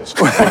syllables.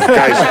 Geyser,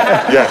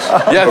 yes.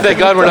 Yeah, thank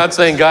God we're not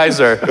saying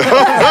geyser.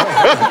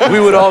 We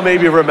would all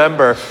maybe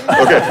remember.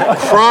 Okay,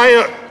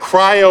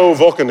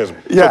 cryovolcanism.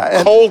 Yeah,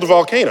 so cold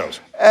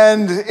volcanoes.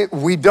 And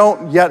we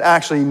don't yet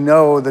actually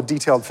know the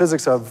detailed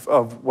physics of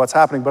what's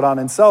happening, but on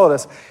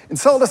Enceladus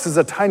is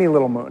a tiny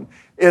little moon.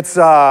 It's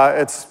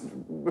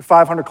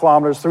 500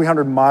 kilometers,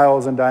 300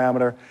 miles in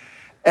diameter,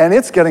 and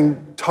it's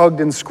getting tugged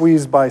and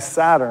squeezed by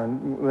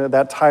Saturn,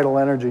 that tidal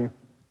energy.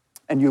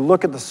 And you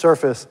look at the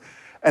surface,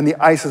 and the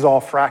ice is all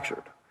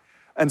fractured.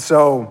 And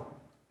so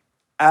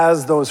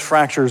as those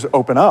fractures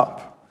open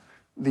up,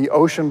 the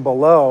ocean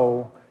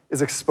below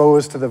is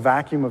exposed to the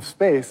vacuum of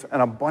space,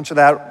 and a bunch of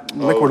that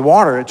liquid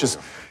water, it just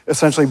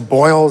essentially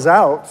boils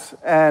out.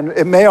 And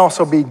it may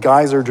also be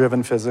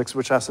geyser-driven physics,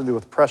 which has to do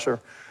with pressure.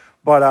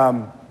 But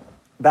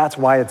that's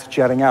why it's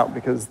jetting out,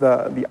 because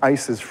the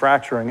ice is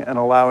fracturing and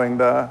allowing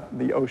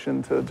the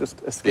ocean to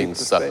just escape Being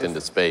sucked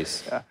into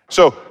space. Yeah.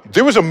 So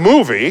there was a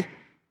movie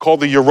called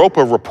the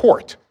Europa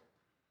Report.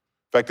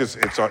 In fact,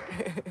 it's on.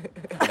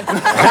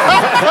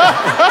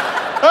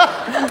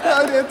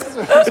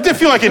 It did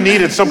feel like it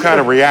needed some kind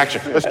of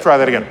reaction. Let's try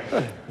that again.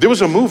 There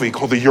was a movie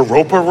called the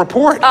Europa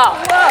Report. Oh.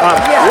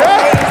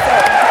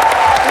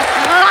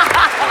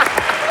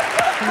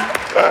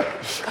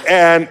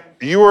 And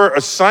you were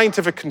a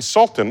scientific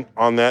consultant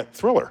on that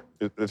thriller.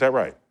 Is that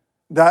right?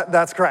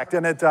 That's correct.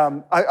 And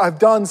I've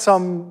done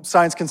some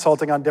science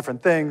consulting on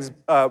different things,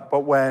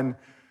 but when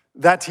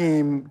that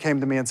team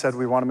came to me and said,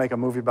 we want to make a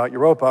movie about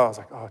Europa, I was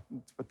like, oh,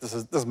 but this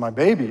is my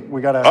baby.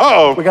 We gotta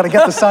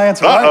get the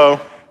science right.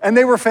 And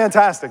they were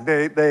fantastic.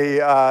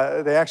 They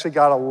actually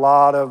got a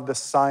lot of the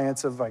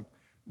science of like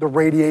the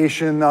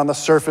radiation on the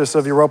surface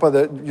of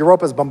Europa.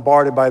 Europa is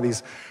bombarded by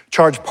these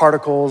charged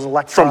particles,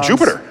 electrons. From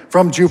Jupiter.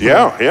 From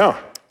Jupiter. Yeah.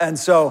 And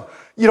so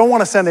you don't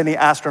want to send any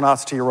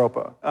astronauts to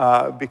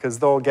Europa because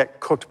they'll get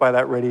cooked by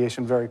that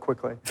radiation very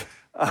quickly.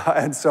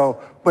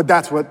 But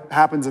that's what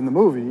happens in the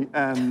movie,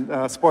 and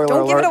spoiler alert.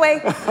 Don't give it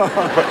away. But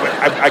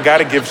I got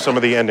to give some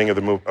of the ending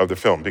of the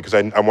film because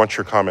I want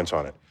your comments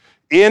on it.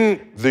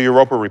 In the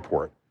Europa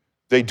report,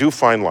 they do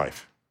find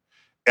life,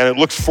 and it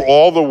looks for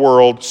all the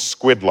world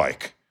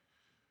squid-like,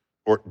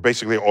 or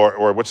basically,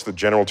 or what's the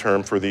general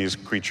term for these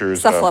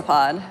creatures?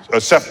 Cephalopod. A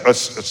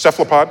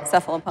cephalopod?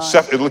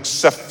 Cephalopod. It looks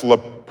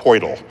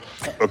cephalopoidal.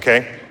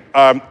 Okay.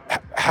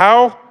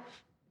 How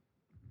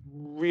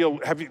real?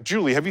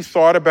 Julie, have you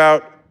thought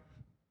about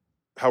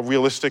how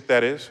realistic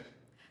that is?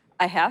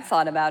 I have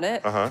thought about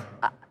it.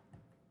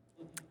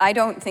 I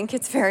don't think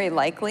it's very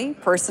likely,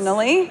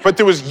 personally. But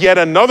there was yet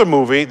another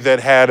movie that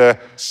had a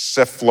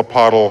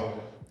cephalopodal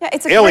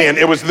alien.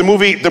 It was the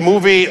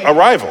movie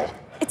Arrival.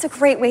 It's a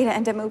great way to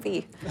end a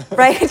movie,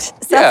 right?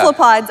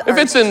 Cephalopods. If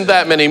it's in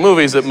that many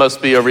movies, it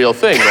must be a real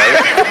thing, right?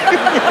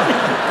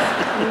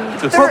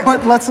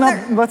 But let's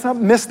not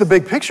miss the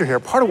big picture here.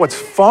 Part of what's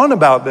fun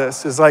about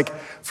this is like,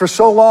 for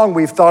so long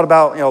we've thought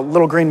about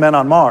little green men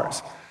on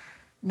Mars.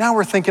 Now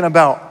we're thinking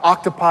about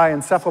octopi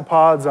and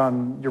cephalopods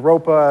on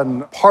Europa,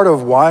 and part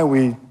of why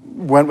we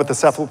went with the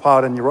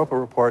cephalopod and Europa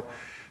report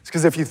is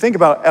because if you think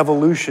about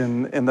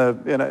evolution in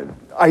an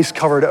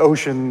ice-covered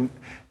ocean,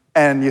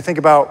 and you think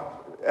about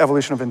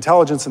evolution of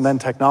intelligence and then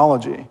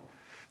technology,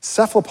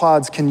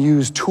 cephalopods can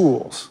use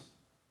tools,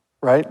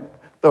 right?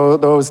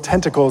 Those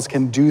tentacles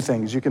can do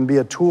things. You can be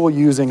a tool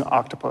using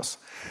octopus.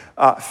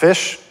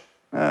 Fish,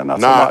 not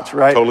so much,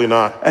 right? Totally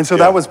not. And so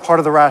that was part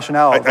of the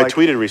rationale. I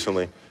tweeted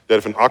recently that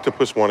if an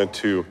octopus wanted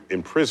to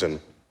imprison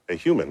a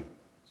human,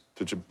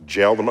 to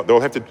jail them up, they'll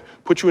have to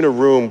put you in a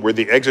room where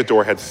the exit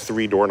door had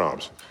 3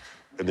 doorknobs,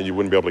 and then you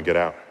wouldn't be able to get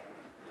out.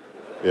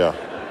 Yeah.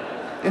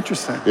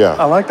 Interesting. Yeah.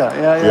 I like that.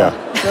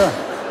 Yeah.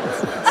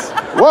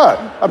 What?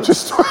 I'm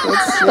just...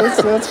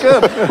 That's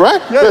good.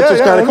 Right? Yeah, that's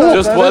just kind of cool.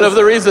 Just one of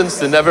the reasons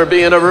to never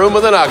be in a room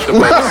with an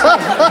octopus.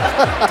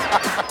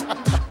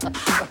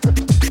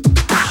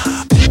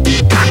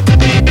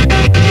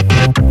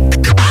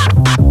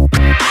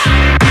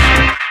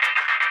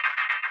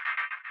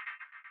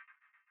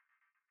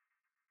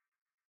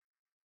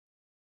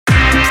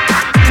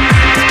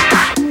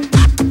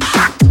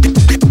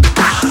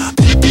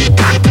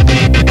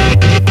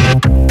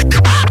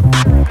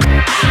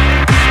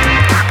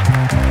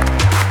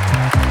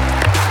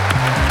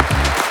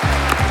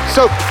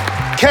 So,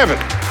 Kevin,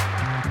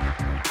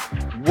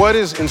 what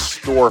is in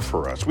store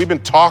for us? We've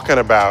been talking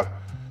about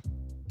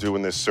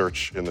doing this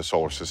search in the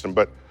solar system,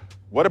 but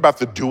what about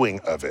the doing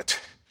of it?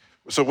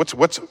 So what's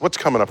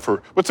coming up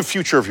what's the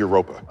future of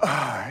Europa?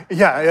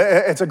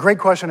 It's a great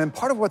question. And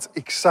part of what's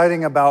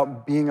exciting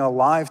about being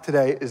alive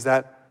today is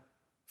that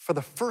for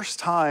the first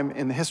time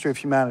in the history of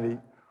humanity,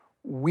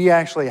 we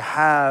actually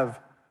have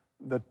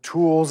the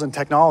tools and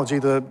technology,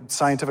 the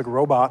scientific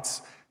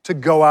robots, to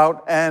go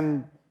out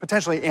and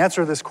potentially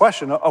answer this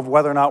question of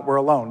whether or not we're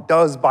alone.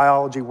 Does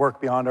biology work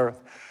beyond Earth?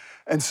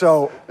 And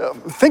so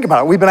think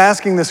about it. We've been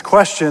asking this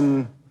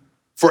question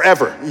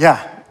forever.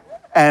 Yeah.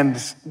 And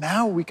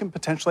now we can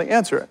potentially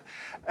answer it.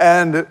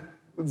 And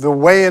the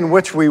way in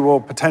which we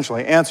will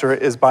potentially answer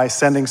it is by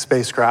sending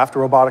spacecraft,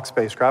 robotic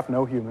spacecraft,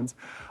 no humans,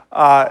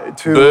 to...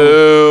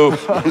 Boo!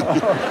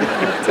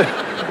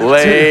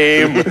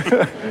 Lame.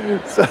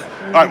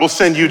 All right, we'll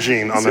send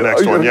Eugene on the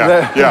next one.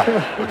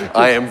 Yeah.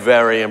 I am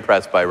very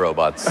impressed by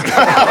robots.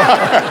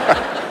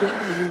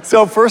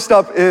 So first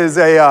up is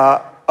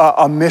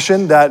a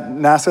mission that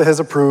NASA has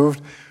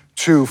approved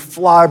to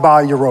fly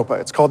by Europa.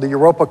 It's called the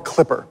Europa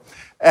Clipper.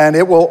 And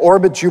it will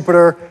orbit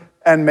Jupiter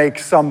and make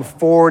some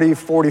 40,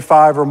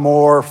 45 or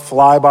more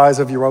flybys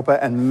of Europa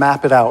and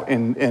map it out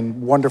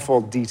in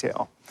wonderful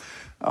detail.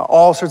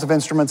 All sorts of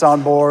instruments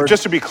on board.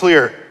 Just to be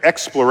clear,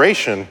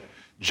 exploration,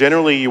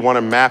 generally you want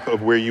a map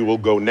of where you will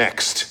go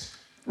next.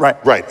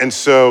 Right. And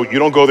so you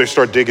don't go there,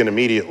 start digging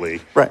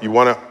immediately. Right. You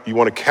want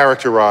to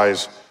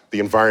characterize the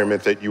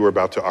environment that you were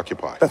about to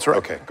occupy. That's right.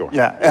 Okay, go ahead.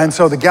 Yeah, and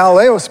so the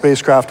Galileo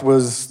spacecraft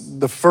was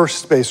the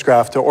first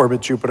spacecraft to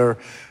orbit Jupiter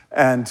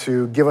and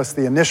to give us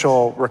the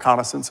initial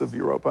reconnaissance of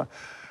Europa.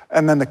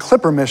 And then the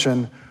Clipper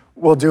mission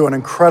will do an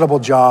incredible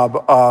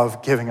job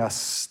of giving us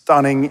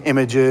stunning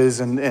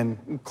images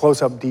and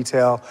close-up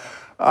detail,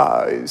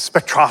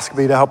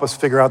 spectroscopy to help us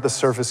figure out the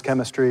surface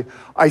chemistry,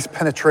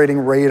 ice-penetrating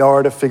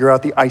radar to figure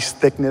out the ice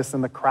thickness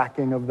and the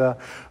cracking of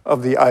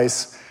the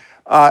ice.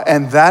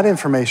 And that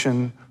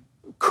information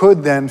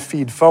could then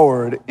feed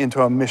forward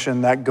into a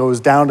mission that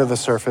goes down to the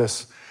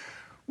surface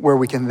where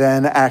we can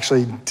then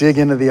actually dig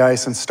into the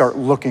ice and start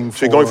looking for...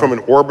 So you're going from an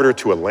orbiter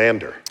to a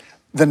lander.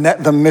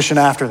 The mission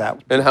after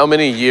that. And how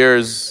many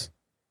years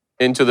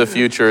into the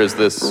future is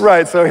this?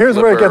 Right, so here's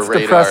where it gets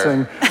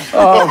depressing.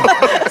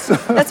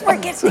 That's where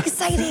it gets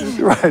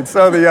exciting. Right,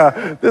 so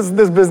this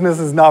business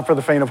is not for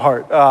the faint of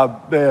heart. By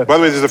the way,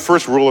 this is the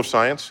first rule of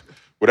science.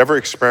 Whatever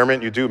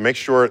experiment you do, make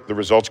sure the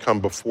results come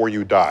before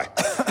you die,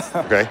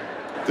 okay?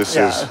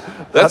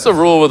 That's a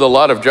rule with a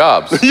lot of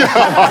jobs.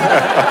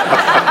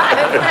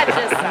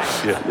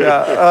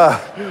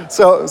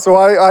 So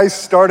I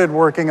started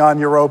working on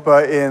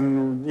Europa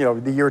in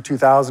the year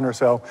 2000 or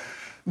so.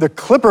 The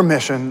Clipper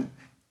mission,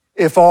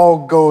 if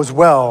all goes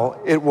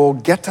well, it will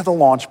get to the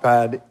launch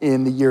pad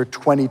in the year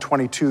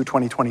 2022,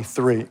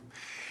 2023.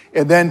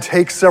 It then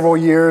takes several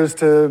years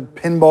to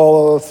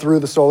pinball through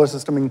the solar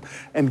system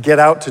and get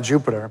out to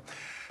Jupiter.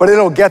 But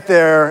it'll get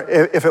there,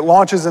 if it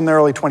launches in the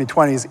early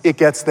 2020s, it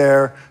gets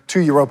there to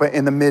Europa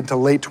in the mid to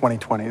late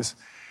 2020s.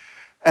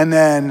 And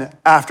then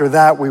after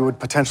that, we would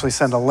potentially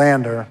send a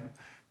lander,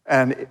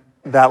 and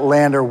that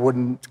lander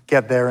wouldn't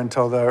get there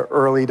until the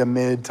early to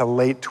mid to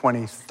late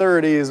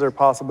 2030s or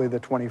possibly the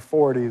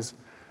 2040s.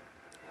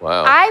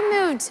 Wow.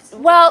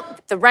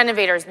 The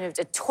renovators moved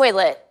a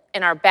toilet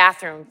in our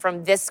bathroom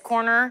from this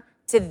corner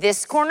to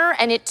this corner,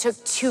 and it took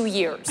 2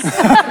 years. So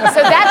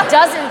that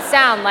doesn't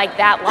sound like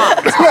that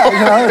long.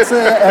 Yeah,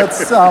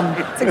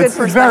 it's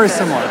very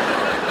similar.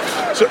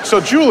 So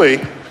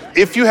Julie,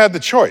 if you had the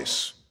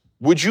choice,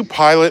 would you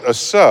pilot a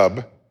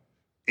sub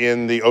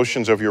in the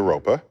oceans of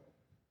Europa,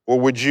 or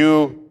would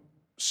you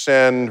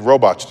send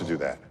robots to do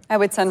that? I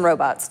would send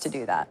robots to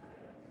do that.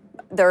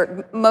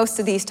 Most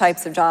of these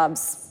types of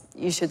jobs,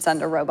 you should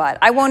send a robot.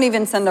 I won't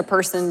even send a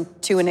person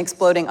to an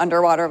exploding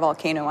underwater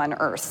volcano on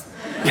Earth.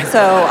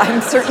 So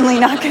I'm certainly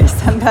not going to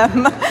send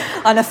them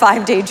on a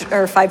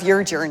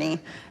 5-year journey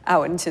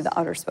out into the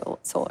outer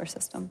solar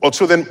system. Well,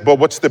 but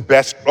what's the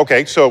best,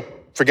 okay, so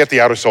forget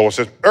the outer solar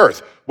system,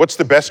 Earth. What's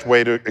the best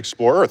way to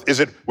explore Earth? Is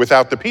it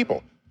without the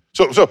people?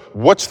 So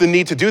what's the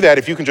need to do that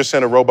if you can just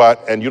send a robot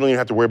and you don't even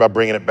have to worry about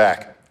bringing it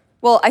back?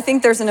 Well, I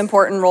think there's an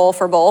important role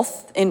for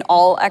both in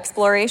all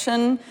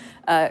exploration.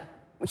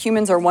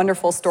 Humans are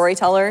wonderful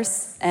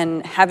storytellers,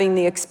 and having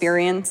the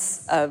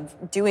experience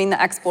of doing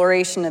the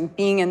exploration and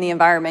being in the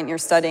environment you're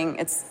studying,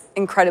 it's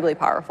incredibly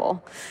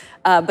powerful.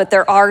 But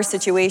there are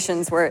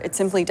situations where it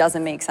simply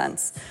doesn't make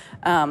sense.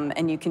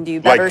 And you can do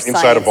better science.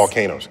 Like inside of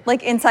volcanoes.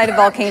 Like inside of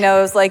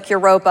volcanoes, like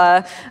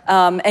Europa,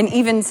 and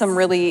even some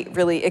really,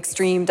 really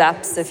extreme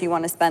depths if you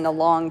want to spend a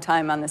long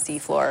time on the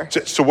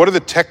seafloor. So what are the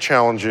tech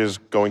challenges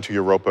going to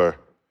Europa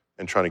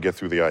and trying to get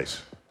through the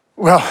ice?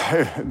 Well,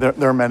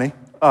 there are many.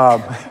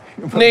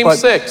 Name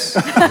 6. So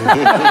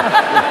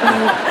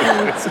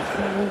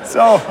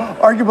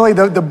arguably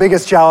the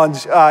biggest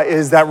challenge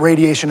is that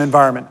radiation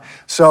environment.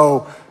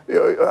 So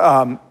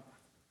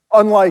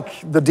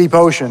unlike the deep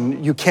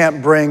ocean, you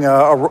can't bring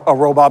a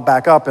robot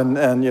back up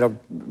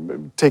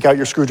and take out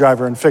your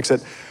screwdriver and fix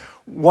it.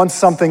 Once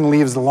something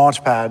leaves the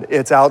launch pad,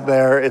 it's out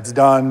there, it's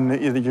done.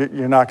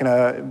 You're not going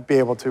to be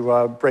able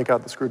to break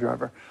out the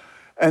screwdriver.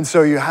 And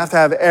so you have to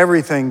have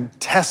everything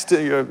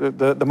tested.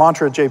 The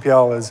mantra at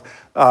JPL is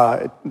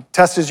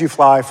test as you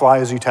fly, fly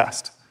as you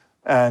test.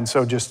 And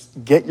so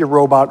just get your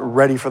robot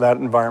ready for that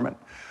environment.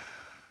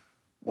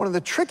 One of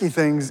the tricky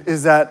things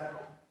is that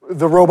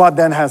the robot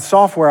then has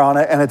software on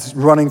it and it's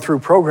running through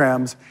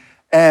programs,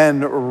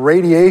 and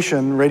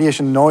radiation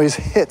noise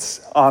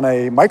hits on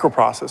a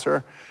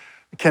microprocessor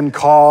can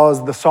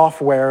cause the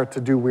software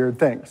to do weird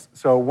things.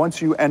 So once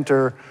you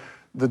enter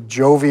the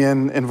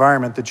Jovian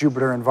environment, the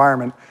Jupiter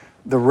environment,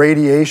 the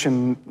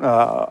radiation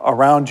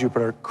around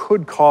Jupiter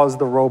could cause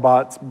the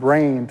robot's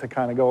brain to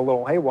kind of go a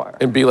little haywire.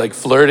 And be like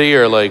flirty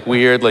or like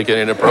weird, like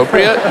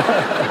inappropriate?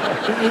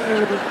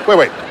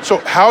 Wait. So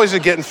how is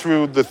it getting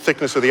through the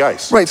thickness of the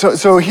ice? Right,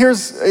 so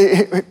here's,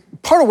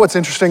 part of what's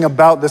interesting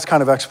about this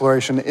kind of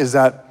exploration is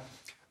that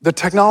the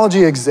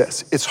technology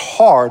exists. It's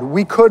hard.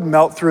 We could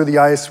melt through the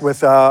ice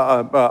with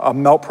a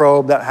melt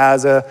probe that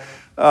has a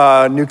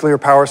nuclear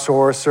power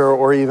source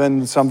or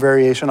even some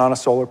variation on a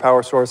solar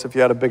power source if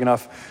you had a big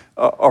enough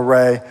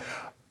array.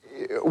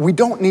 We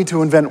don't need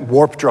to invent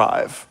warp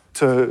drive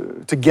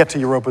to get to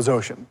Europa's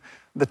ocean.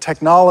 The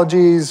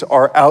technologies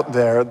are out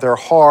there. They're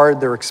hard,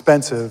 they're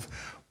expensive,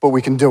 but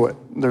we can do it.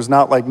 There's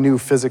not like new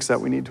physics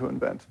that we need to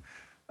invent.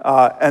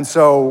 And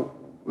so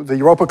the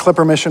Europa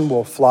Clipper mission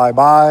will fly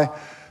by.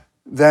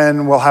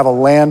 Then we'll have a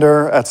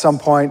lander at some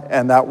point,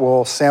 and that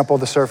will sample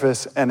the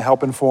surface and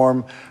help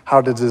inform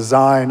how to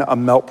design a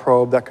melt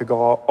probe that could go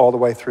all the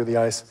way through the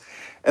ice.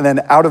 And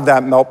then out of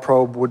that melt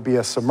probe would be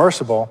a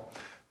submersible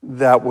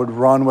that would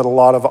run with a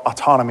lot of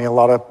autonomy, a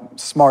lot of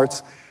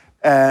smarts.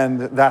 And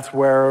that's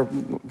where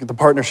the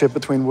partnership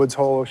between Woods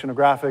Hole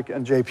Oceanographic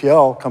and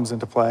JPL comes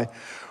into play,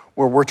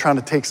 where we're trying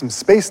to take some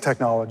space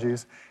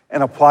technologies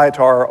and apply it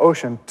to our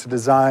ocean to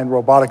design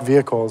robotic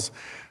vehicles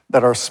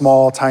that are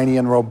small, tiny,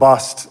 and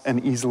robust,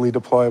 and easily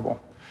deployable.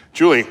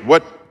 Julie,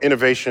 what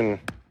innovation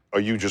are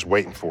you just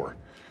waiting for?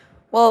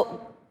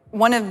 Well,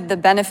 one of the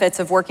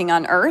benefits of working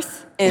on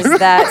Earth is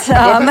that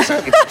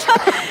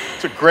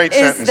it's a great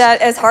sentence. Is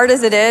that as hard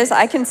as it is,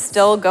 I can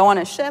still go on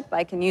a ship.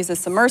 I can use a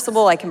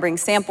submersible. I can bring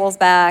samples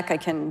back. I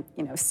can,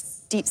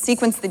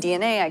 sequence the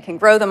DNA. I can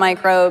grow the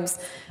microbes.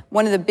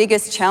 One of the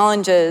biggest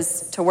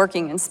challenges to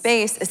working in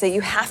space is that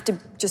you have to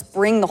just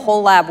bring the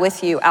whole lab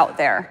with you out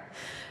there.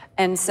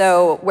 And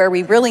so where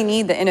we really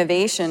need the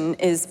innovation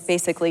is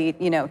basically,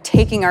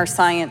 taking our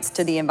science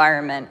to the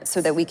environment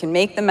so that we can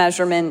make the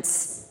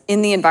measurements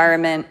in the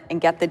environment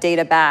and get the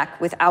data back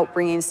without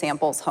bringing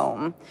samples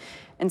home.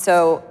 And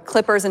so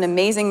Clipper's an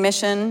amazing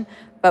mission,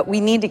 but we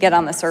need to get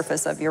on the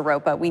surface of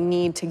Europa. We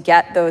need to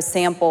get those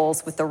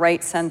samples with the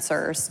right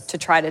sensors to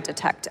try to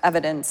detect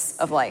evidence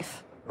of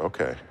life.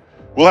 Okay.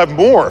 We'll have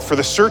more for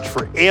the search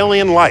for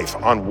alien life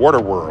on water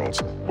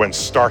worlds when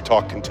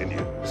StarTalk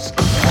continues.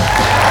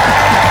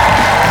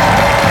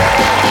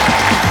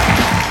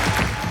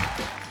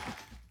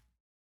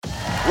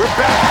 We're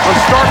back on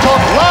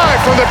StarTalk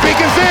live from the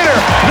Beacon Theater,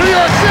 New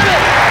York City.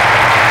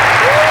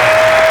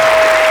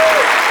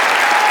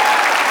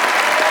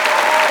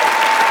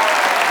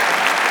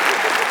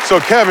 So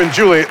Kevin,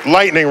 Julie,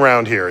 lightning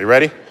round here. You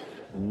ready?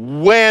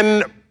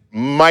 When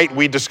might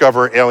we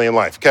discover alien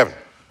life? Kevin.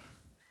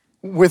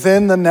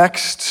 Within the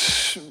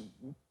next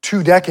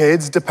 2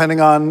 decades, depending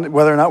on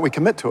whether or not we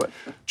commit to it.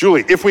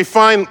 Julie, if we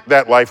find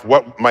that life,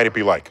 what might it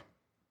be like?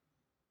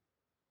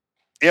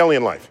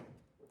 Alien life.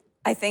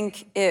 I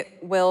think it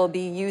will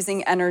be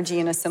using energy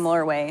in a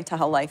similar way to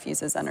how life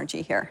uses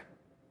energy here.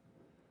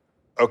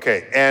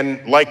 Okay,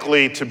 and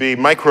likely to be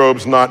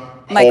microbes, not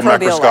whole Microbial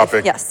macroscopic.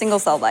 life, yes,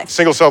 single-cell life.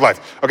 Single-cell life.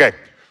 Okay,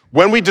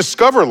 when we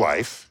discover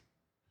life,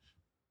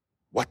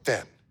 what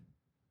then?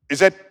 Is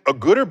that a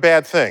good or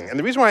bad thing? And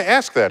the reason why I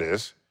ask that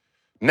is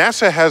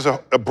NASA has a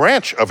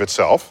branch of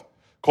itself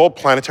called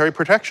planetary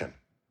protection.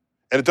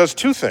 And it does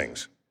 2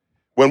 things.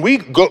 When we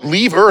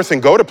leave Earth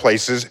and go to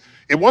places,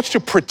 it wants to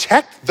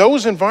protect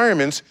those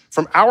environments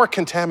from our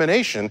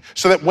contamination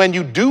so that when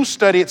you do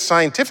study it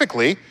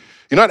scientifically,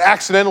 you're not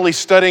accidentally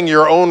studying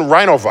your own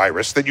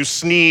rhinovirus that you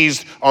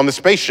sneezed on the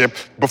spaceship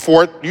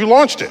before you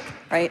launched it.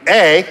 Right.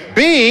 A.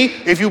 B,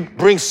 if you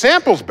bring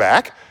samples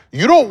back,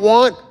 you don't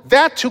want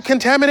that to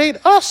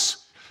contaminate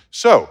us.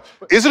 So,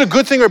 is it a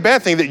good thing or a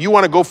bad thing that you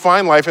want to go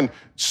find life and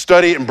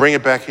study it and bring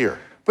it back here?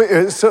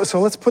 But,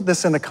 so let's put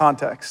this into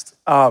context.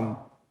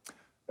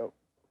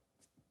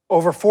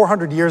 Over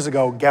 400 years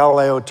ago,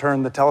 Galileo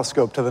turned the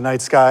telescope to the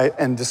night sky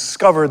and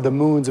discovered the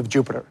moons of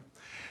Jupiter.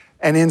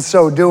 And in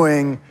so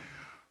doing,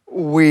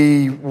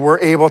 we were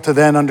able to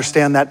then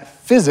understand that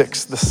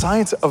physics, the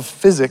science of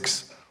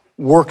physics,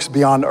 works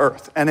beyond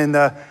Earth. And in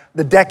the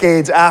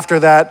decades after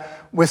that,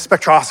 with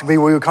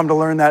spectroscopy, we would come to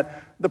learn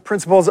that the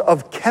principles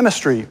of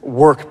chemistry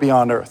work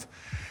beyond Earth.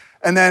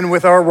 And then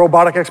with our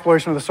robotic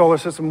exploration of the solar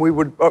system, we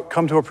would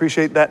come to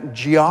appreciate that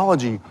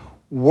geology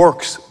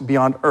works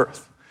beyond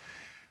Earth.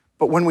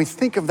 But when we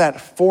think of that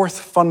 4th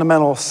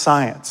fundamental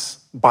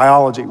science,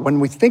 biology, when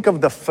we think of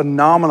the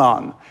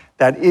phenomenon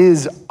that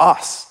is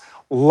us,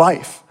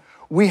 life,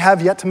 we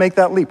have yet to make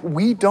that leap.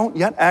 We don't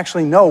yet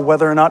actually know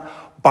whether or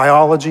not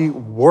biology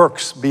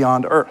works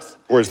beyond Earth.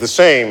 Or is the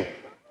same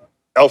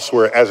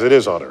elsewhere as it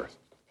is on Earth.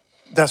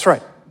 That's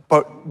right.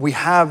 But we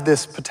have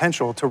this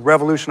potential to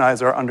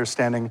revolutionize our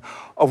understanding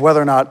of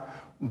whether or not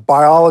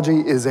biology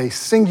is a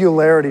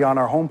singularity on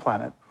our home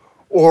planet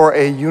or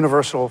a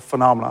universal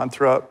phenomenon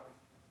throughout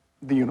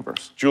the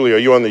universe. Julie, are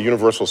you on the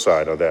universal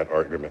side of that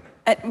argument?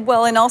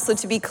 Well, and also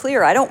to be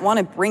clear, I don't want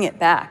to bring it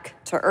back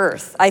to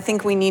Earth. I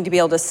think we need to be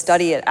able to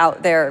study it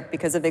out there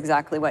because of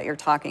exactly what you're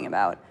talking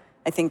about.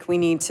 I think we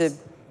need to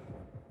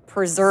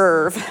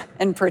preserve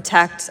and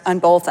protect on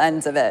both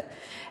ends of it.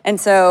 And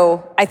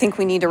so I think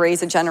we need to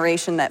raise a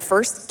generation that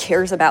first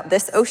cares about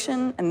this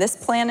ocean and this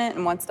planet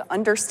and wants to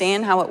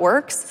understand how it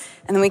works.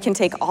 And then we can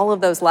take all of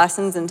those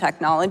lessons in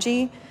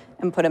technology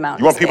and put them out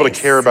in space. You want people to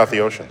care about the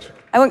oceans?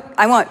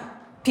 I want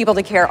people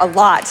to care a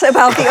lot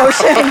about the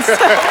oceans.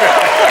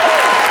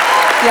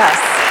 Yes.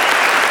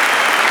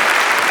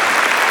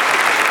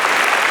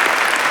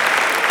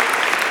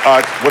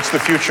 What's the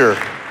future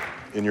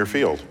in your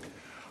field?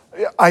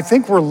 I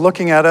think we're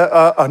looking at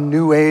a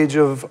new age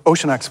of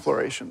ocean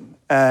exploration.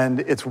 And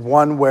it's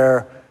one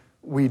where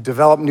we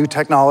develop new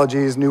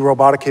technologies, new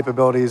robotic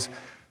capabilities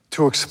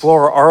to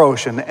explore our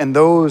ocean. And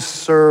those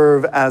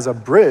serve as a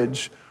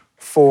bridge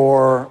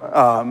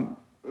for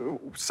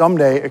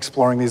someday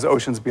exploring these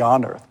oceans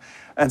beyond Earth.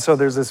 And so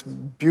there's this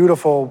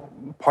beautiful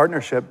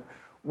partnership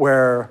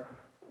where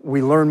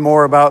we learn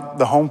more about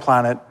the home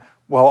planet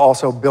while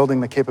also building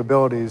the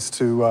capabilities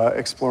to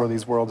explore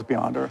these worlds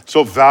beyond Earth.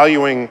 So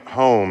valuing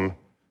home,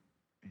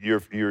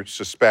 you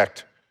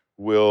suspect,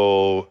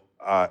 will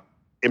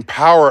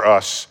empower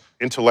us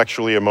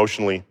intellectually,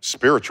 emotionally,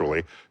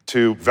 spiritually,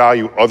 to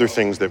value other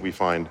things that we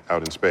find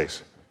out in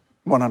space.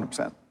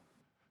 100%.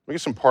 Let me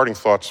get some parting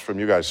thoughts from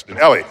you guys.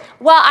 Ellie.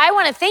 Well, I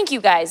want to thank you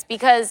guys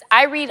because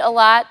I read a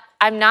lot.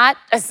 I'm not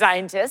a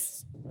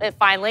scientist.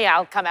 Finally,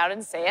 I'll come out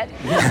and say it.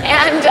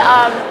 And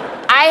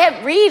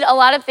I read a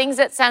lot of things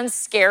that sound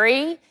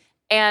scary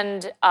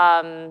and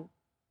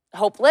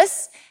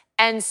hopeless.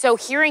 And so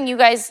hearing you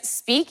guys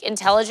speak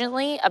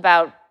intelligently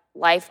about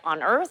life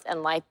on Earth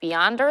and life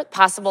beyond Earth,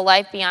 possible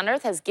life beyond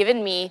Earth, has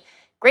given me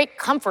great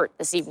comfort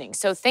this evening.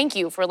 So thank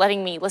you for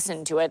letting me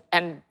listen to it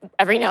and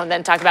every now and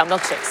then talk about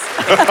milkshakes.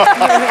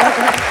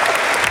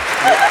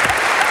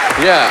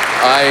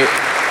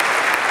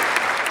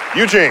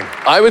 Eugene.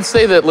 I would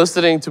say that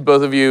listening to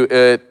both of you,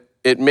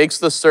 it makes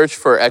the search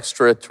for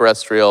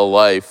extraterrestrial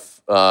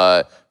life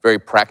very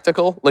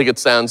practical. Like it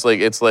sounds like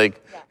it's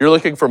like you're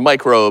looking for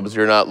microbes.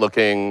 You're not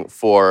looking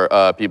for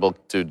people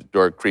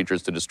or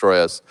creatures to destroy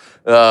us.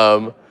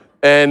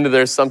 And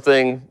there's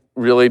something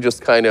really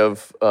just kind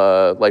of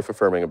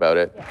life-affirming about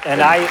it.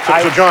 And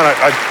so John,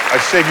 I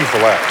save you for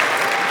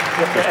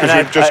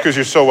last. Just because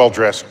you're so well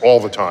dressed all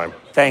the time.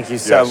 Thank you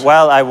so much.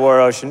 Well, I wore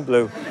ocean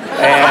blue.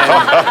 And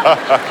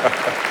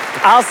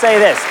I'll say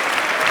this.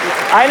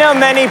 I know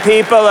many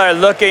people are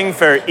looking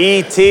for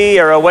E.T.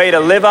 or a way to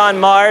live on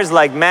Mars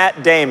like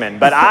Matt Damon,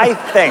 but I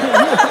think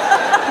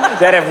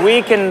that if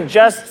we can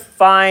just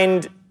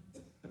find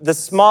the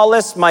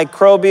smallest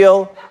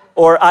microbial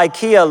or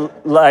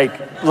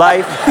IKEA-like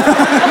life,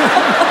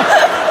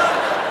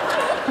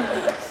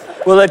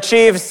 we'll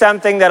achieve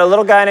something that a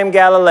little guy named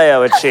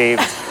Galileo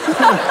achieved,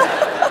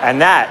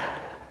 and that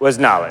was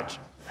knowledge.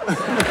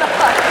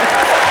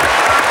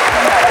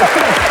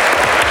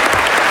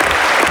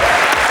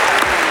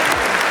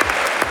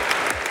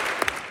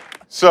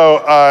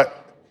 So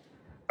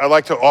I'd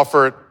like to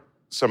offer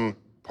some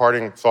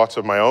parting thoughts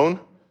of my own.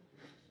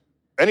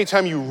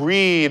 Anytime you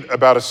read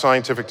about a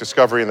scientific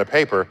discovery in the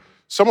paper,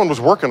 someone was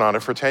working on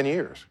it for 10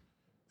 years,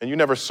 and you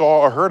never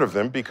saw or heard of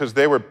them because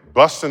they were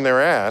busting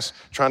their ass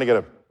trying to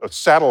get a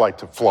satellite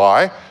to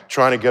fly,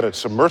 trying to get a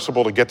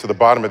submersible to get to the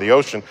bottom of the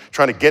ocean,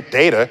 trying to get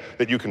data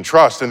that you can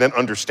trust and then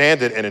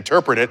understand it and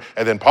interpret it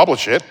and then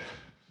publish it.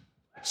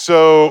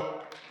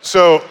 So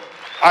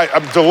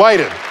I'm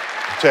delighted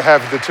to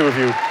have the two of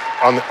you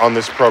on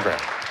this program.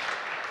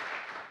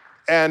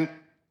 And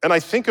I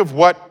think of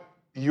what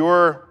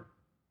your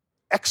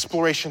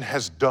exploration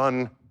has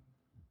done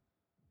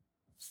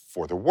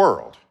for the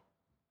world.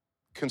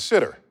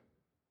 Consider,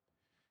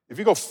 if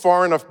you go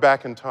far enough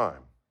back in time,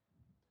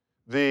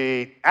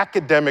 the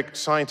academic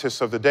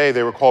scientists of the day,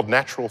 they were called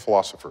natural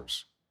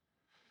philosophers.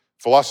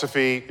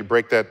 Philosophy, you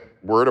break that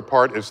word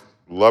apart, is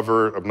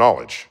lover of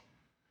knowledge.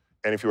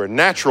 And if you were a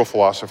natural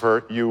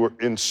philosopher, you were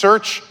in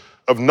search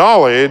of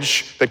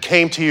knowledge that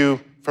came to you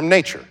from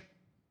nature.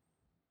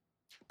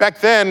 Back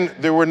then,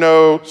 there were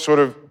no sort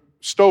of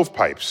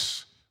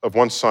stovepipes of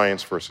one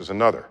science versus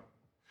another.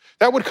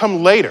 That would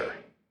come later,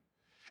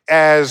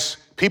 as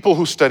people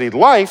who studied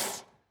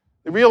life,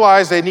 they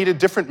realized they needed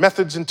different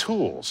methods and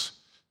tools,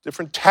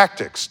 different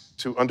tactics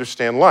to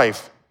understand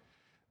life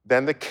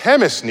than the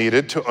chemists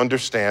needed to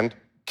understand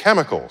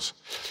chemicals,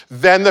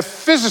 than the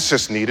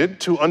physicists needed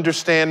to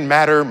understand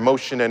matter,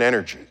 motion, and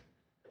energy.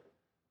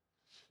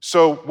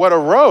 So what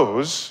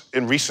arose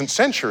in recent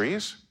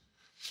centuries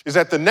is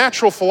that the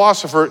natural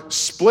philosopher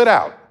split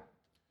out,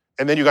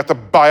 and then you got the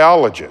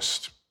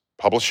biologist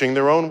publishing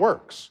their own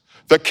works,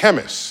 the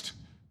chemist,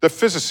 the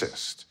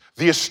physicist,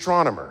 the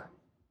astronomer,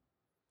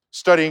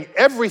 studying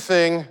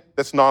everything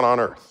that's not on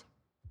Earth.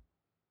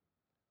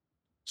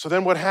 So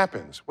then what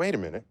happens? Wait a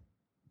minute.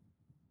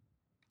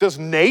 Does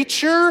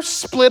nature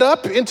split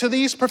up into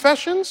these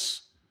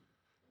professions?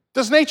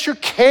 Does nature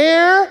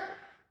care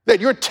that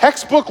your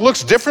textbook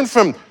looks different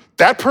from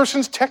that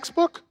person's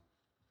textbook?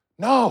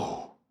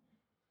 No.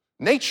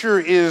 Nature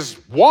is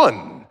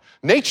one.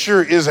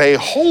 Nature is a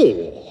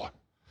whole.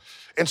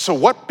 And so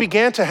what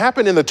began to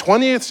happen in the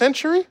 20th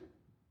century?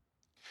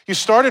 You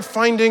started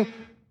finding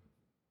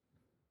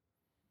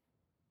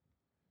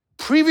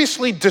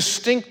previously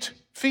distinct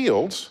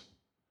fields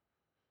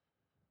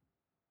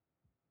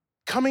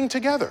coming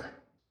together.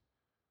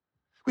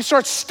 We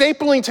start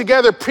stapling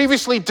together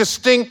previously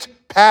distinct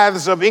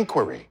paths of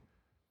inquiry.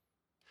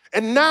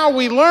 And now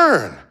we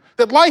learn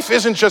that life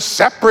isn't just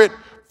separate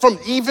from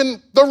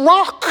even the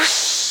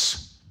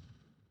rocks.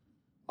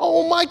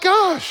 Oh my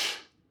gosh.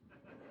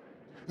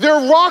 There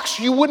are rocks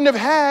you wouldn't have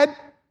had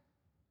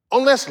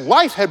unless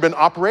life had been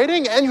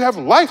operating, and you have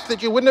life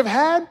that you wouldn't have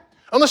had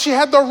unless you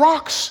had the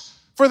rocks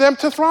for them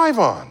to thrive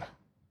on.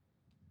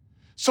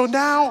 So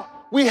now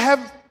we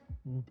have,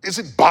 is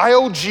it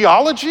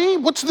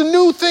biogeology? What's the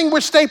new thing we're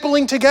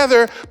stapling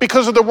together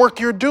because of the work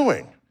you're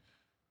doing?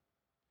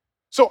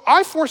 So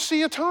I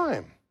foresee a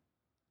time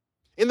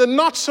in the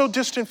not so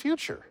distant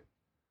future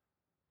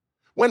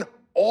when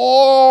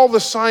all the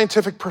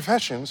scientific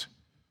professions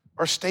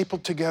are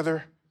stapled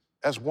together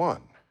as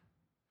one,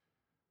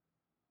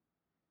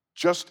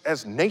 just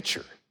as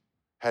nature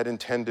had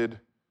intended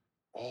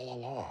all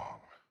along.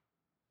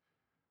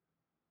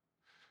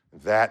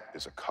 That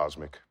is a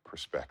cosmic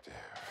perspective.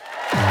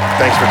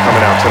 Thanks for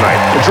coming out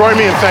tonight. Join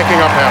me in thanking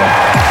our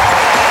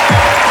panel.